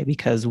today,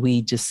 because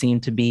we just seem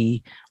to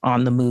be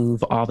on the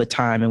move all the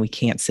time and we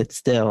can't sit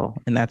still.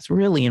 And that's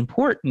really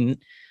important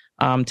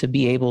to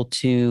be able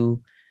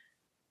to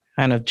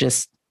kind of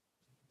just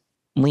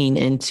lean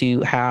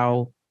into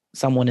how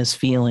someone is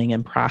feeling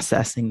and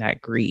processing that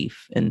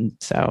grief. And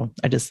so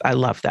I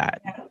love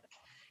that.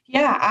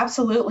 Yeah,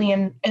 absolutely.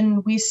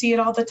 And we see it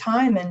all the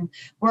time. And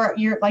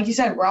you're like you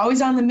said, we're always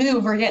on the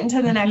move. We're getting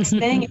to the next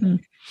thing.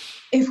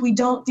 If we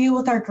don't deal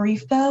with our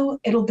grief, though,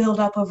 it'll build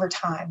up over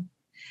time.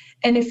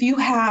 And if you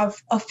have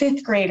a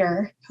fifth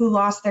grader who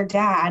lost their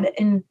dad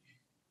and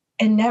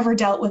never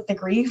dealt with the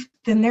grief,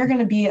 then they're going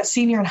to be a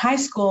senior in high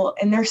school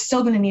and they're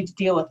still going to need to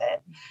deal with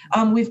it.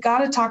 We've got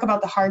to talk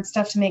about the hard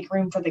stuff to make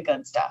room for the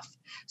good stuff.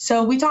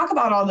 So we talk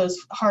about all those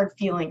hard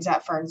feelings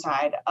at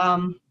Fernside.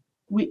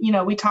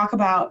 We talk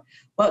about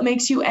what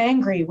makes you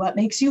angry, what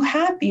makes you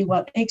happy,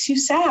 what makes you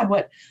sad,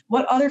 what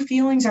other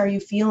feelings are you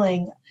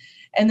feeling?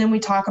 And then we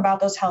talk about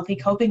those healthy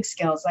coping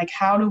skills, like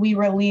how do we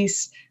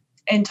release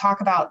and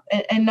talk about,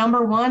 and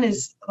number one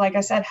is, like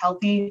I said,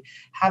 healthy,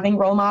 having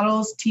role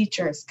models,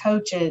 teachers,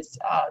 coaches,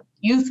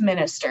 youth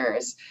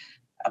ministers,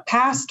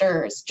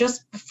 pastors,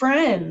 just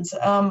friends,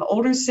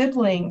 older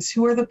siblings,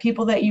 who are the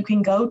people that you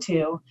can go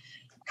to,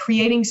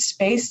 creating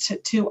space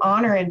to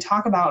honor and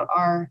talk about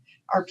our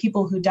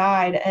people who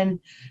died. And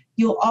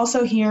you'll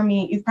also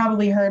you've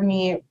probably heard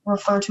me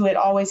refer to it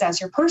always as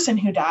your person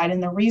who died.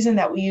 And the reason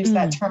that we use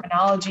that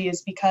terminology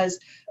is because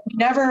we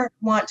never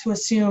want to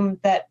assume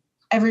that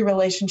every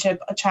relationship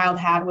a child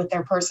had with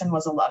their person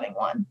was a loving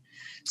one.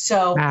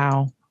 So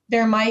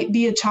There might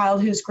be a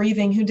child who's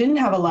grieving who didn't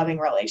have a loving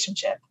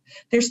relationship.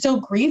 They're still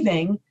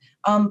grieving,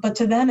 but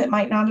to them, it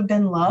might not have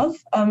been love.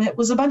 It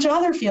was a bunch of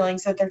other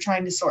feelings that they're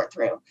trying to sort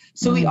through.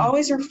 So we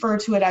always refer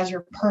to it as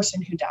your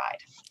person who died.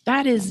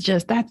 That is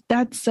just,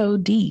 that's so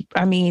deep.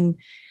 I mean,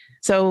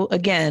 so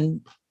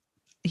again,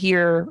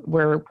 here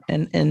we're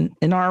in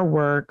our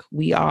work,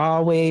 we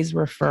always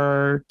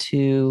refer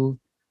to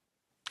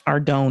our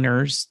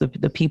donors,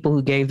 the people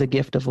who gave the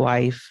gift of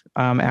life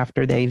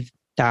after they've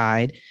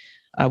died.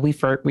 We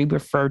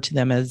refer to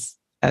them as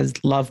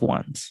loved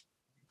ones,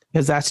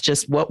 because that's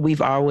just what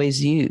we've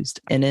always used.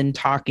 And in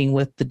talking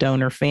with the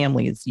donor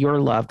family, it's your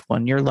loved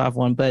one.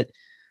 But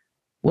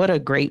what a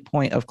great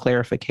point of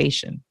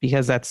clarification,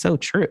 because that's so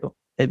true.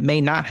 It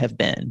may not have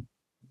been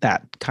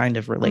that kind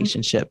of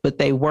relationship, but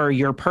they were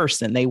your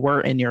person. They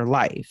were in your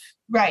life.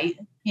 Right.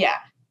 Yeah,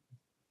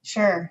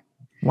 sure.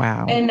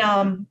 Wow. And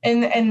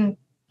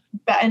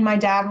my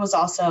dad was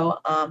also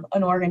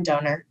an organ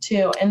donor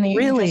too. And you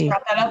just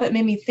brought that up. It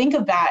made me think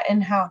of that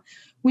and how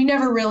we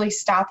never really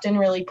stopped and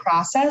really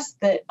processed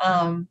that,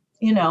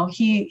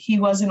 he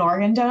was an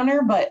organ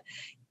donor, but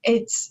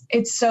it's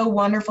so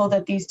wonderful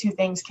that these two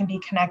things can be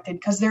connected,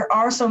 because there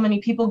are so many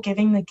people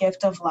giving the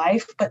gift of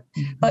life,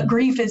 but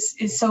grief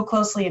is so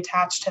closely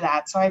attached to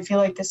that. So I feel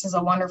like this is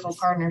a wonderful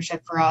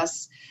partnership for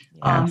us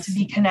to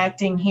be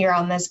connecting here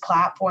on this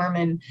platform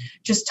and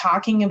just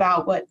talking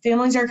about what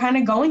families are kind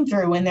of going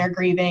through when they're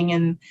grieving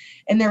and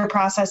they're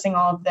processing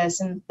all of this.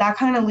 And that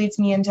kind of leads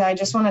me into, I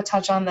just want to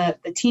touch on the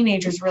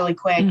teenagers really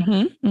quick.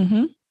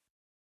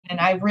 And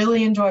I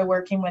really enjoy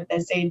working with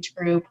this age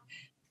group.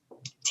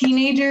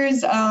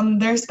 Teenagers,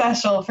 they're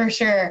special for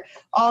sure.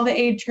 All the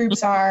age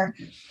groups are.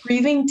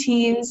 Grieving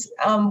teens,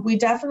 we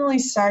definitely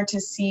start to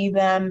see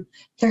them.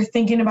 They're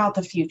thinking about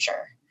the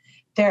future.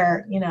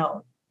 They're,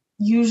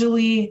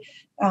 usually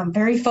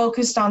very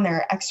focused on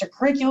their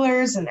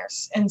extracurriculars and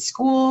in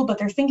school, but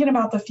they're thinking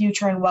about the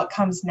future and what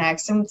comes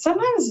next. And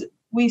sometimes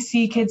we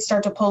see kids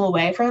start to pull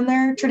away from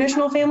their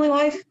traditional family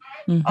life.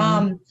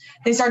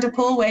 They start to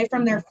pull away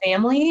from their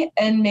family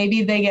and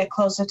maybe they get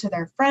closer to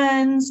their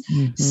friends.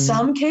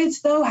 Some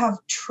kids, though, have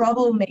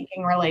trouble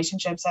making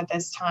relationships at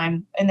this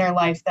time in their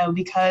life, though,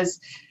 because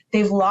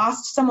they've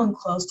lost someone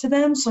close to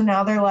them. So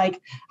now they're like,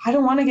 I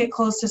don't want to get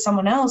close to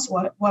someone else.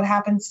 What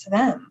happens to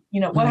them?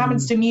 What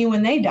happens to me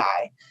when they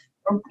die?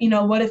 Or,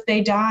 what if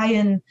they die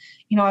and,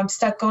 I'm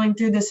stuck going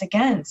through this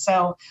again?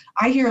 So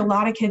I hear a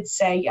lot of kids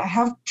say, I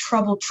have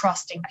trouble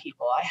trusting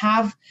people.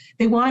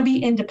 They want to be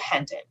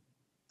independent.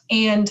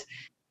 And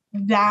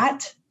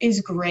that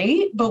is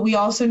great, but we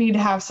also need to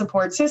have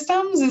support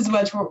systems, is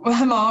what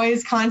I'm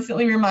always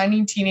constantly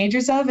reminding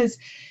teenagers of, is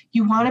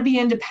You want to be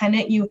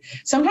independent.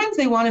 Sometimes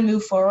they want to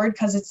move forward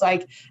because it's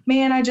like,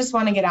 man, I just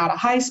want to get out of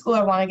high school.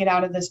 I want to get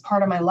out of this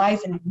part of my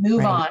life and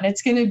move on.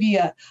 It's going to be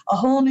a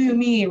whole new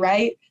me,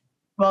 right?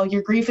 Well,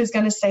 your grief is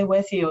going to stay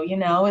with you.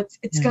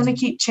 It's going to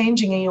keep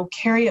changing and you'll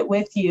carry it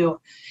with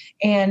you.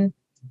 And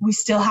we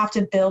still have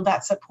to build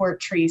that support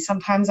tree.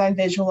 Sometimes I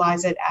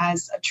visualize it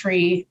as a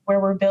tree where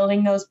we're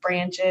building those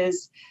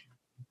branches.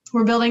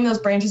 We're building those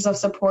branches of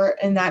support,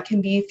 and that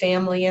can be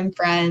family and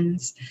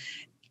friends,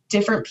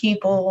 different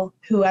people,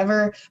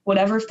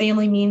 whatever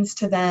family means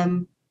to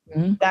them.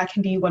 That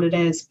can be what it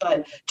is.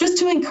 But just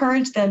to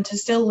encourage them to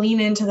still lean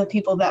into the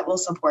people that will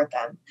support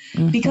them,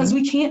 because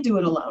we can't do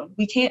it alone.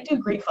 We can't do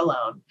grief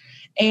alone.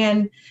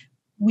 And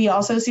we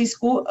also see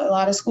a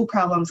lot of school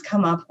problems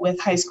come up with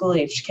high school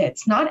aged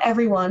kids. Not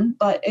everyone,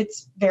 but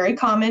it's very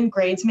common.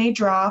 Grades may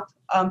drop,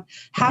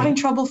 having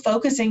trouble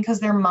focusing because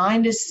their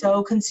mind is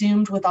so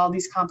consumed with all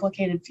these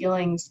complicated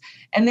feelings.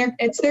 And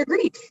it's their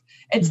grief.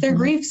 It's their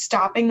grief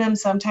stopping them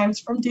sometimes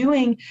from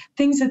doing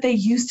things that they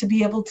used to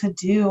be able to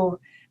do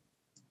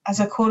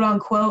as a quote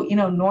unquote,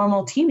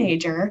 normal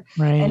teenager.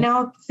 Right. And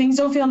now things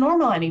don't feel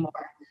normal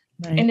anymore.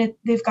 Right. And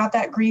they've got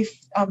that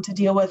grief to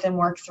deal with and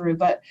work through.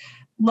 But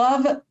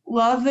love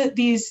that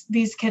these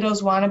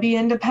kiddos want to be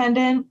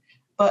independent,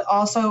 but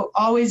also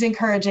always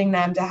encouraging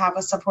them to have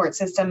a support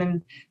system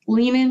and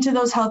lean into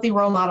those healthy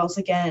role models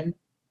again.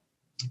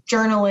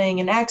 Journaling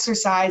and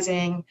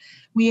exercising.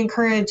 We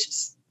encourage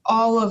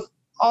all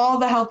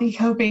the healthy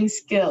coping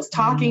skills,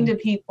 talking to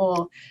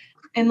people.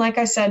 And like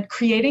I said,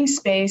 creating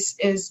space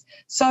is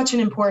such an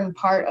important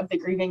part of the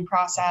grieving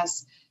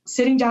process.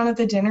 Sitting down at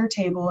the dinner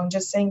table and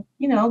just saying,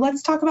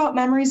 let's talk about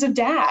memories of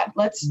dad.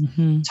 Let's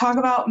talk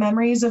about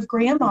memories of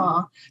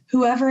grandma,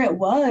 whoever it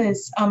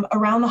was,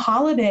 around the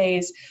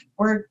holidays.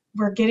 We're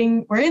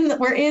in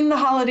the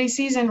holiday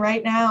season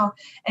right now.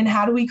 And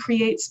how do we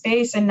create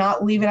space and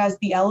not leave it as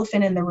the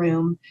elephant in the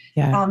room?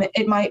 Yeah.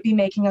 It might be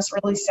making us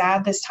really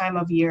sad this time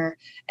of year.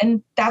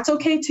 And that's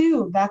okay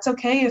too. That's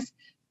okay if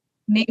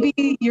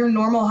maybe your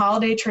normal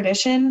holiday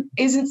tradition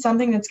isn't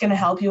something that's going to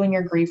help you in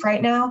your grief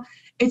right now.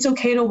 It's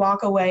okay to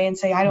walk away and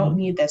say, I don't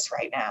need this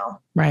right now.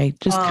 Right.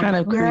 Just kind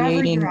of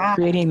creating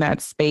that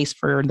space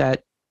for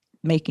that,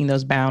 making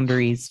those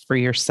boundaries for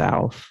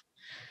yourself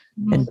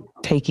and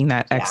taking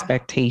that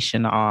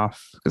expectation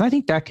off. Because I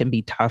think that can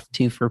be tough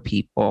too for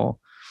people.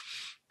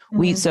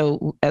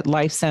 So at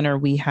Life Center,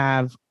 we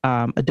have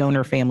a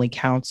donor family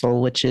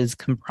council, which is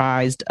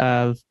comprised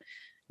of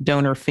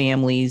donor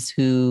families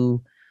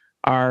who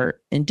are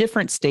in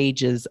different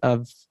stages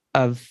of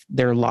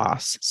their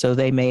loss. So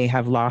they may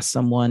have lost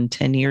someone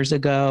 10 years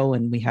ago,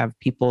 and we have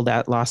people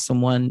that lost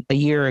someone a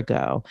year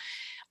ago.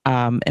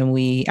 And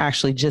we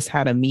actually just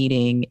had a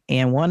meeting,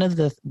 and one of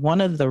the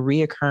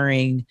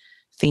reoccurring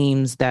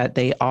themes that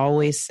they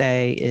always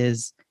say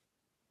is,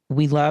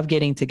 we love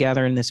getting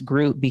together in this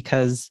group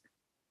because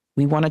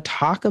we want to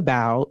talk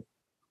about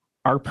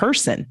our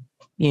person.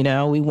 We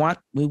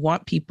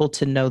want people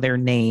to know their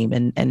name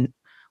and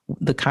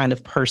the kind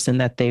of person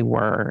that they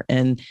were,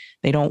 and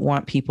they don't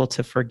want people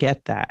to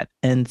forget that.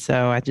 And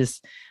so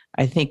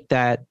I think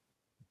that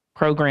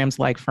programs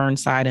like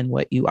Fernside and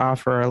what you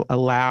offer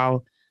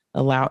allow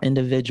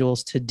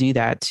individuals to do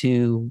that,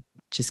 to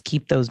just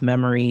keep those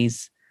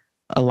memories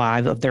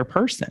alive of their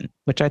person,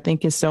 which I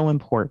think is so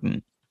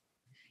important.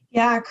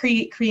 Yeah,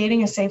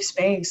 creating a safe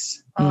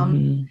space.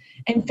 And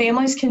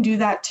families can do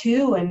that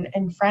too,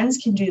 and friends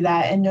can do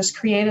that, and just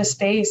create a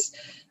space.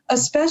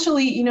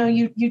 Especially,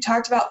 you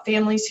talked about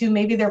families who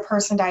maybe their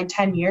person died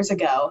 10 years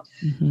ago.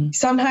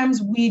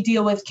 Sometimes we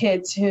deal with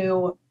kids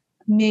who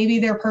maybe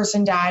their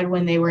person died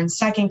when they were in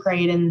second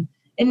grade and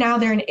now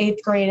they're in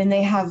eighth grade and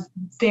they have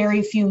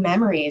very few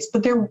memories,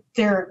 but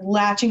they're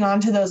latching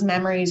onto those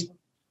memories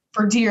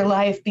for dear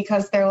life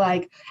because they're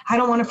like, I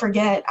don't want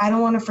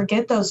to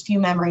forget those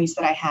few memories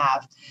that I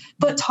have.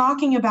 But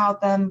talking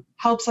about them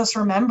helps us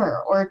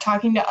remember, or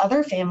talking to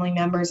other family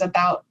members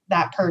about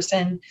that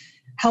person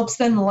helps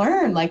them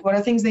learn, like, what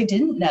are things they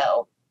didn't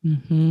know.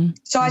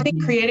 So I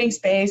think creating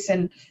space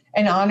and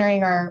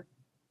honoring our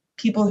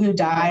people who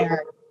die,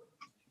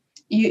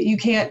 you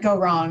can't go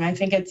wrong. I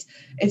think it's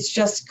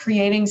just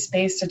creating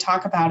space to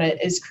talk about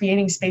it is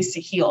creating space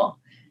to heal.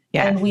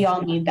 Yes. And we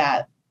all need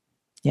that.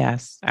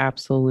 Yes,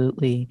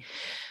 absolutely.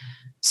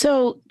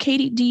 So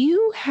Katie,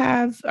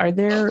 are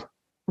there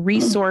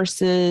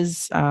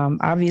resources?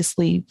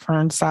 Obviously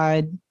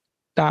fernside.org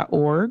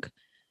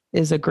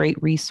is a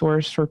great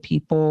resource for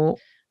people.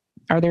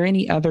 Are there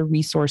any other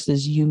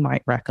resources you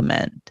might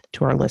recommend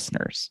to our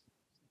listeners?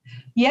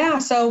 Yeah,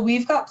 so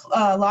we've got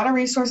a lot of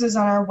resources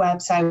on our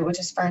website, which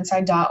is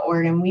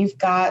fernside.org, and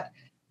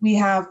we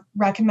have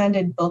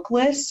recommended book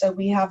lists. So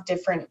we have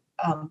different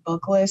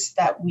book lists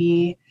that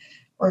we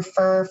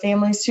refer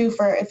families to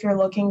for if you're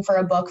looking for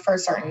a book for a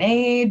certain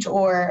age,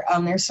 or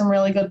there's some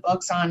really good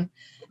books on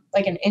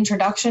like an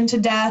introduction to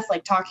death,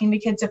 like talking to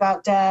kids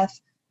about death.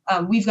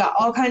 We've got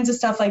all kinds of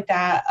stuff like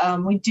that.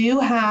 We do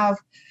have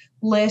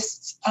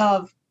lists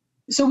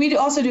so we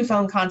also do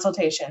phone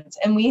consultations,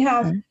 and we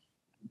have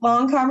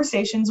long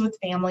conversations with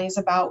families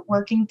about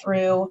working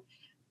through,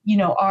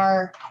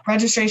 our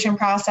registration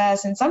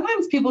process. And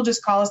sometimes people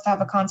just call us to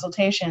have a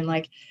consultation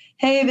like,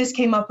 hey, this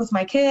came up with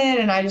my kid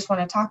and I just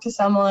want to talk to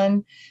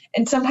someone.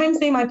 And sometimes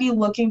they might be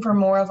looking for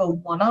more of a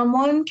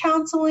one-on-one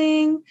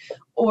counseling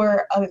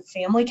or a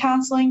family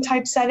counseling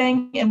type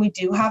setting. And we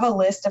do have a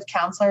list of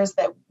counselors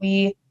that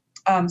we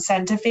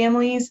send to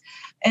families.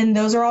 And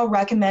those are all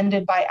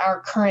recommended by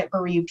our current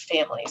bereaved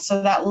families.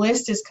 So that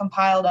list is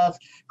compiled of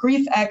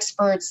grief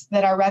experts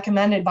that are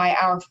recommended by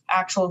our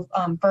actual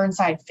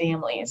Burnside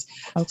families.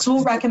 Okay. So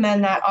we'll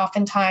recommend that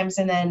oftentimes.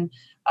 And then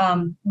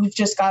we've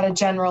just got a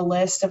general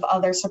list of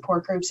other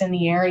support groups in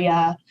the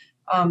area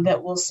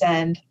that we'll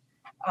send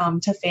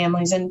to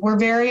families. And we're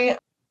very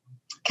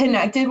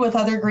connected with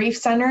other grief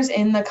centers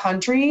in the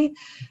country.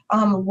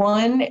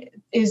 One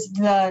is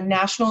the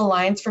National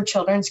Alliance for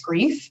Children's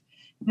Grief.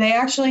 They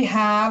actually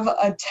have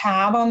a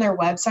tab on their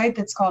website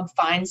that's called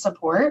Find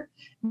Support.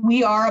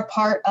 We are a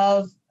part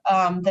of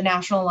the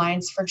National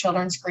Alliance for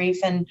Children's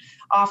Grief, and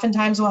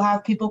oftentimes we'll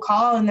have people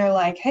call and they're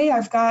like, hey,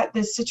 I've got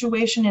this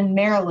situation in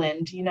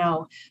Maryland, do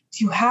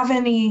you have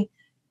any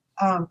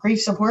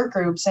grief support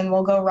groups? And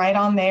we'll go right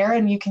on there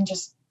and you can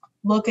just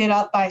look it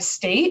up by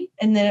state,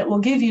 and then it will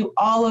give you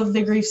all of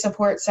the grief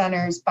support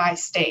centers by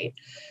state.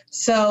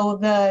 So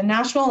the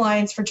National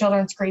Alliance for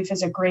Children's Grief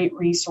is a great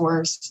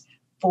resource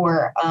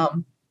for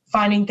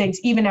finding things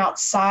even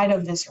outside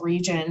of this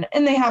region.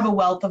 And they have a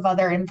wealth of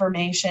other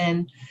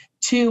information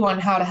too on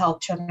how to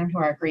help children who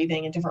are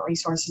grieving and different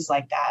resources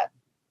like that.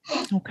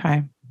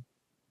 Okay.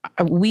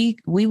 We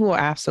will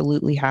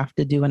absolutely have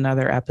to do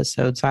another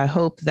episode. So I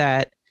hope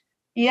that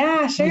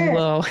sure. We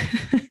will.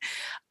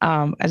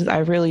 I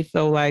really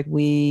feel like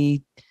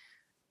we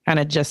kind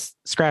of just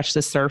scratched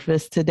the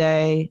surface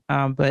today,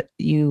 but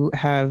you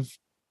are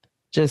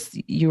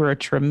a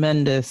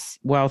tremendous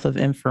wealth of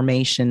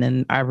information.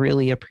 And I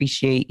really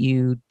appreciate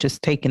you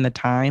just taking the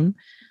time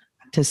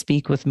to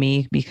speak with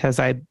me, because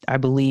I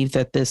believe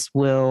that this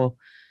will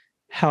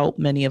help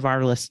many of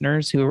our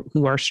listeners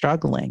who are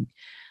struggling.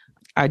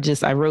 I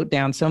wrote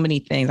down so many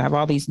things. I have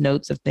all these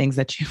notes of things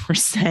that you were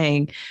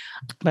saying,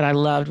 but I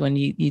loved when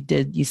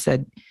you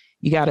said,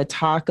 you got to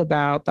talk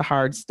about the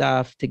hard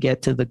stuff to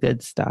get to the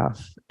good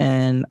stuff.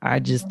 And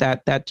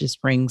that just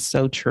rings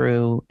so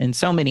true in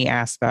so many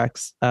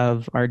aspects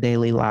of our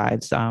daily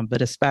lives.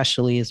 But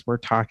especially as we're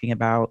talking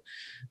about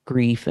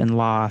grief and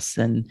loss,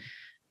 and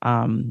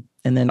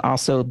then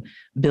also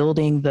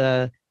building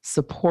the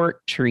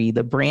support tree,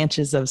 the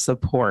branches of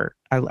support.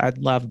 I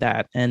love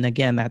that. And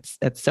again, that's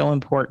so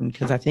important,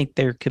 because I think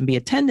there can be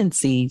a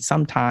tendency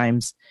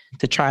sometimes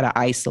to try to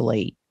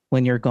isolate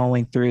when you're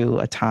going through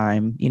a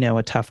time,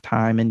 a tough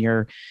time, and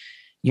you're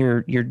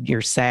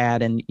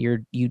sad, and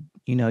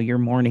you're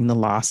mourning the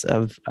loss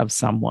of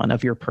someone,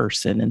 of your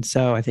person. And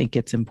so I think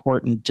it's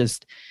important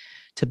just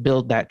to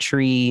build that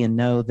tree and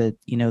know that,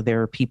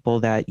 there are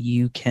people that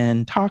you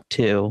can talk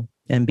to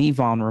and be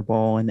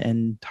vulnerable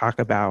and talk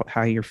about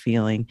how you're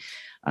feeling.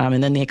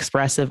 And then the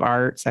expressive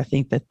arts, I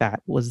think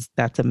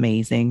that's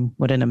amazing.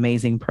 What an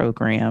amazing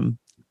program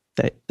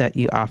that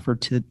you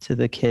offered to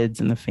the kids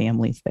and the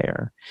families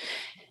there.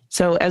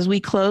 So as we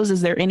close,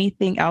 is there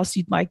anything else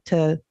you'd like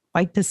to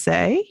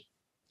say?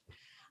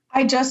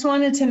 I just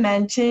wanted to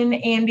mention,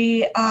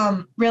 Andy,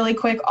 really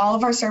quick, all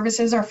of our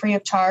services are free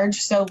of charge.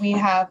 So we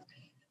have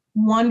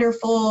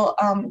wonderful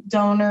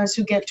donors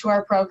who give to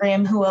our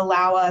program who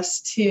allow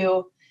us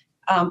to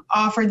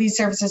offer these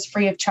services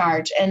free of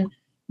charge. And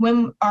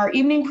when our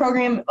evening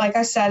program, like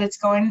I said, it's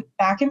going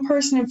back in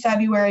person in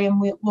February, and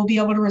we'll be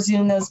able to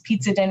resume those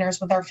pizza dinners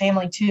with our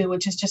family too,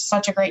 which is just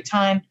such a great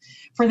time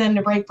for them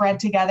to break bread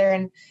together.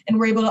 And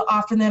we're able to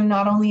offer them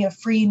not only a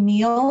free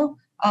meal,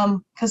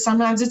 because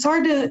sometimes it's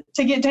hard to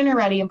get dinner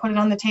ready and put it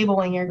on the table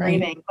when you're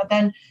grieving, but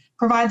then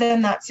provide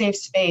them that safe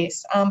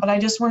space. But I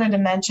just wanted to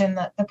mention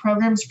that the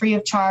program's free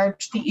of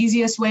charge. The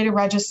easiest way to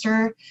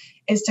register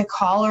is to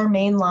call our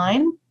main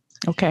line.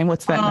 Okay,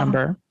 what's that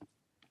number?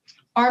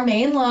 Our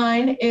main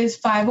line is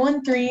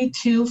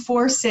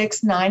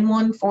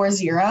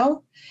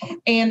 513-246-9140,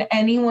 and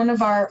any one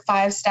of our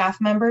 5 staff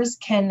members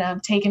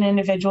can take an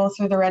individual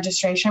through the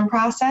registration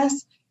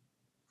process.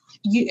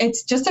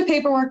 It's just a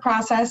paperwork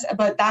process,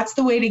 but that's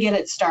the way to get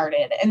it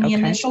started. And the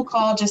initial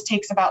call just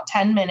takes about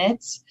 10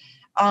 minutes.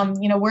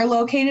 We're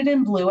located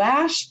in Blue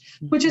Ash,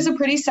 which is a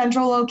pretty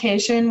central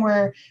location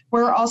where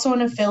we're also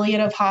an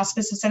affiliate of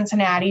Hospice of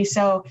Cincinnati.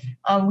 So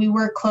we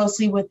work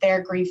closely with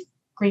their grief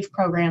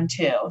program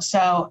too.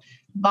 So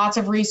lots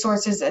of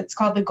resources. It's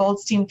called the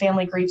Goldstein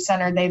Family Grief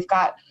Center. They've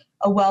got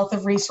a wealth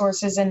of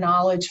resources and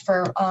knowledge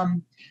for,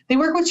 they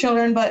work with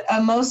children, but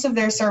most of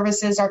their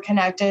services are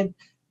connected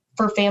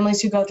for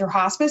families who go through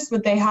hospice,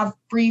 but they have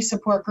free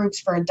support groups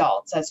for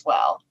adults as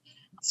well.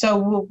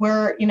 So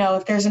we're,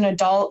 if there's an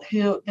adult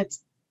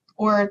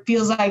or it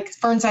feels like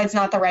Burnside's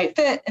not the right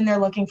fit and they're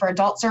looking for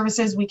adult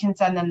services, we can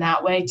send them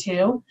that way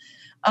too.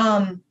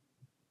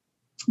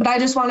 But I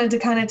just wanted to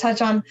kind of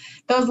touch on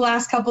those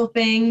last couple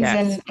things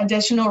and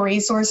additional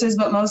resources.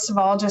 But most of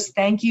all, just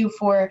thank you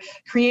for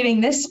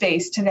creating this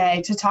space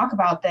today to talk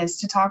about this,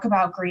 to talk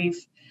about grief.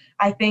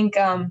 I think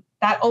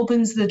that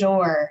opens the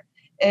door,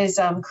 is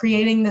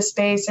creating the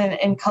space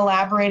and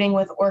collaborating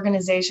with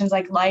organizations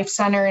like Life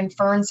Center and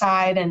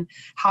Fernside, and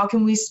how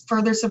can we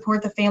further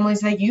support the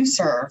families that you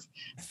serve?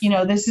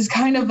 This is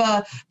kind of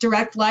a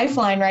direct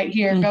lifeline right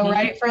here. Mm-hmm. Go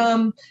right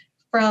from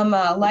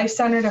Life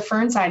Center to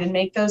Fernside and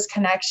make those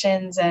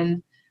connections,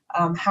 and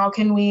how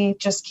can we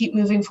just keep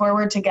moving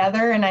forward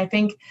together? And I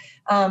think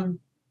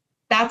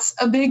that's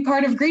a big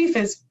part of grief,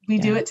 is we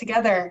do it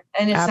together,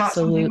 and it's not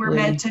something we're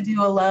meant to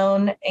do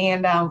alone.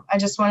 And I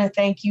just want to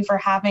thank you for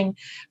having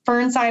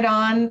Fernside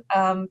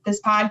on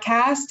this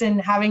podcast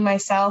and having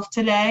myself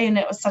today. And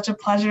it was such a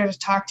pleasure to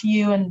talk to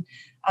you and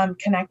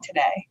connect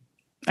today.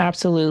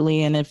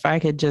 Absolutely. And if I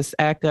could just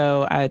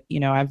echo, I've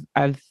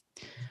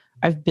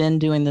been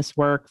doing this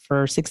work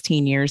for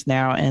 16 years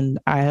now, and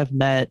I have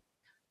met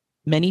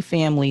many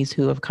families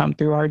who have come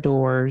through our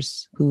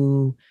doors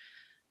who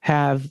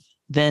have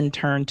then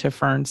turned to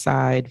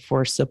Fernside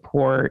for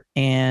support,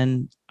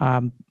 and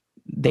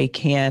they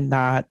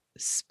cannot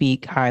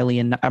speak highly.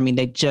 And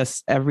they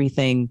just,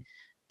 everything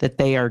that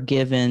they are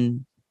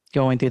given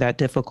going through that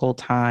difficult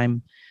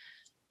time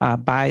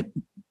from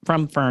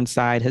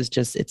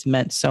Fernside it's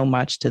meant so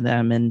much to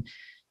them. And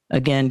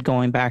again,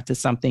 going back to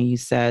something you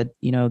said,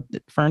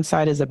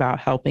 Fernside is about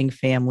helping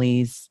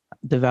families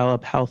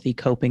develop healthy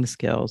coping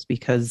skills,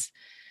 because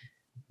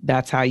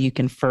that's how you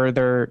can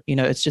further,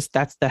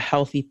 that's the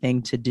healthy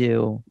thing to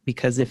do.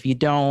 Because if you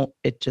don't,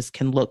 it just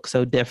can look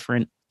so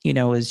different,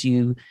 as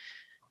you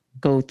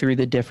go through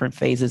the different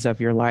phases of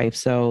your life.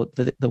 So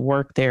the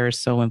work there is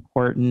so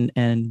important,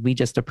 and we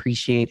just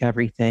appreciate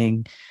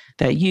everything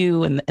that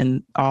you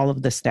and all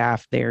of the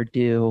staff there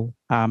do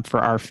for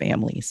our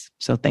families.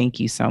 So thank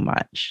you so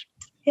much.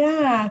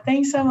 Yeah,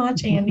 thanks so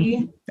much,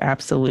 Andy.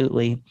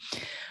 Absolutely.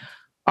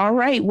 All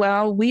right.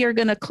 Well, we are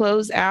going to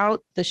close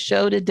out the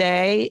show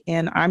today,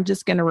 and I'm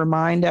just going to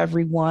remind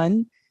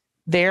everyone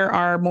there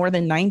are more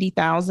than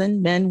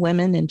 90,000 men,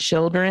 women, and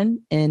children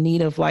in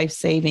need of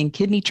life-saving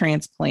kidney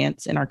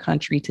transplants in our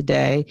country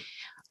today.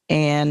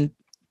 And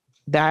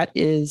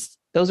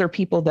those are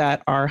people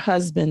that are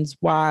husbands,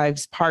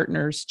 wives,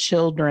 partners,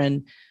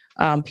 children,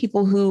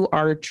 people who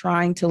are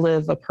trying to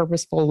live a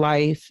purposeful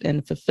life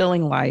and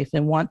fulfilling life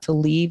and want to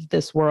leave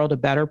this world a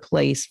better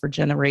place for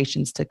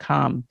generations to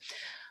come.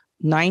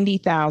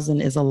 90,000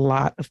 is a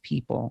lot of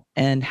people.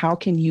 And how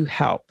can you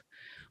help?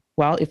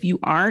 Well, if you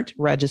aren't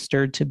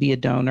registered to be a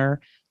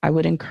donor, I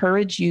would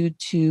encourage you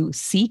to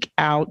seek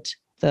out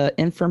the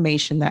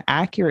information, the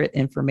accurate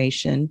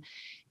information,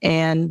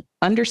 and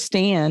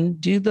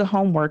do the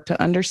homework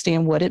to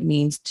understand what it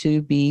means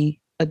to be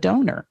a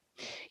donor.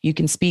 You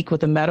can speak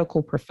with a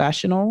medical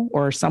professional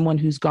or someone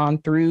who's gone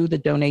through the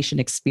donation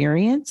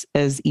experience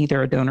as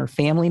either a donor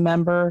family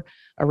member,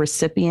 a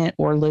recipient,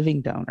 or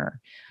living donor.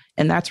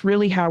 And that's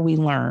really how we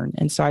learn.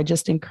 And so I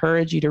just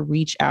encourage you to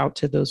reach out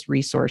to those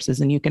resources.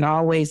 And you can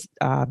always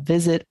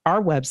visit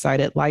our website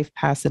at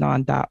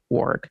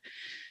lifepassiton.org.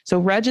 So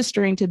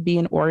registering to be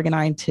an organ,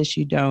 eye, and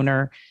tissue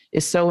donor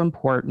is so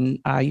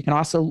important. You can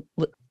also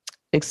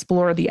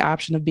explore the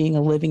option of being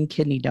a living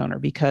kidney donor,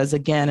 because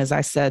again, as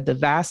I said, the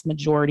vast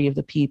majority of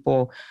the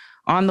people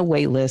on the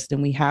wait list,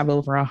 and we have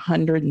over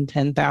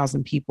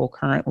 110,000 people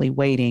currently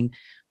waiting,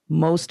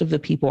 most of the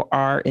people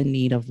are in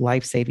need of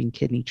life-saving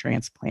kidney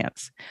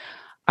transplants.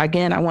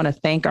 Again, I want to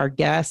thank our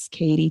guest,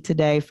 Katie,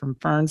 today from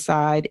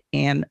Fernside.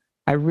 And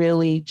I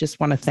really just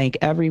want to thank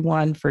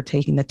everyone for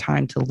taking the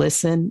time to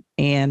listen,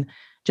 and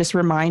just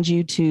remind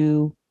you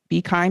to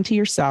be kind to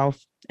yourself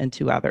and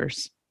to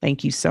others.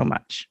 Thank you so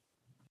much.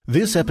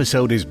 This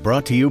episode is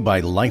brought to you by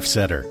Life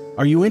Center.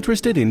 Are you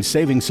interested in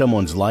saving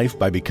someone's life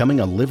by becoming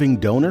a living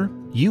donor?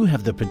 You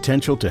have the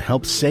potential to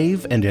help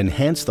save and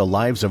enhance the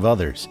lives of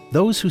others,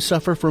 those who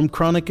suffer from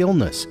chronic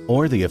illness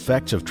or the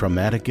effects of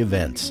traumatic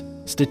events.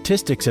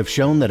 Statistics have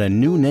shown that a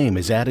new name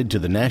is added to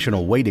the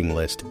national waiting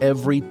list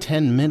every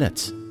 10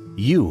 minutes.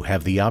 You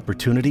have the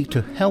opportunity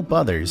to help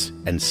others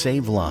and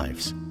save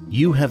lives.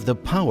 You have the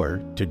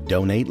power to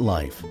donate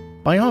life.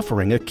 By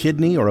offering a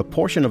kidney or a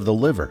portion of the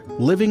liver,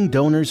 living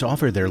donors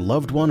offer their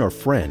loved one or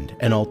friend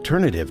an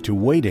alternative to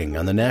waiting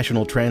on the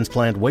National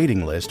Transplant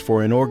Waiting List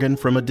for an organ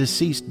from a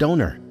deceased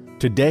donor.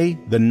 Today,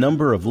 the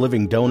number of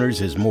living donors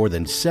is more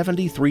than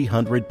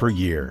 7,300 per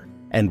year,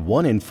 and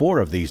 1 in 4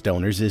 of these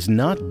donors is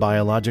not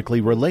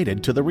biologically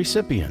related to the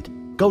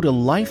recipient. Go to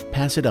Life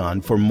Pass It On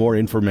for more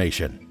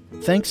information.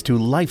 Thanks to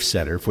Life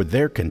Center for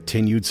their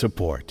continued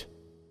support.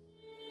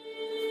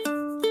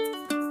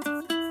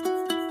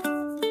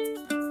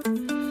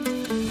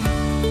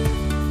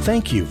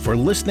 Thank you for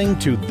listening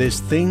to This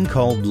Thing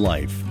Called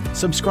Life.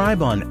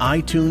 Subscribe on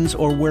iTunes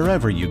or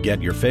wherever you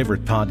get your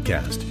favorite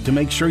podcast to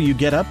make sure you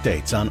get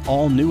updates on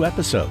all new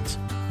episodes.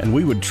 And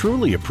we would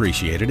truly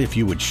appreciate it if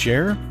you would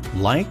share,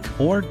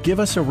 like, or give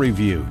us a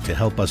review to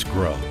help us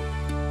grow.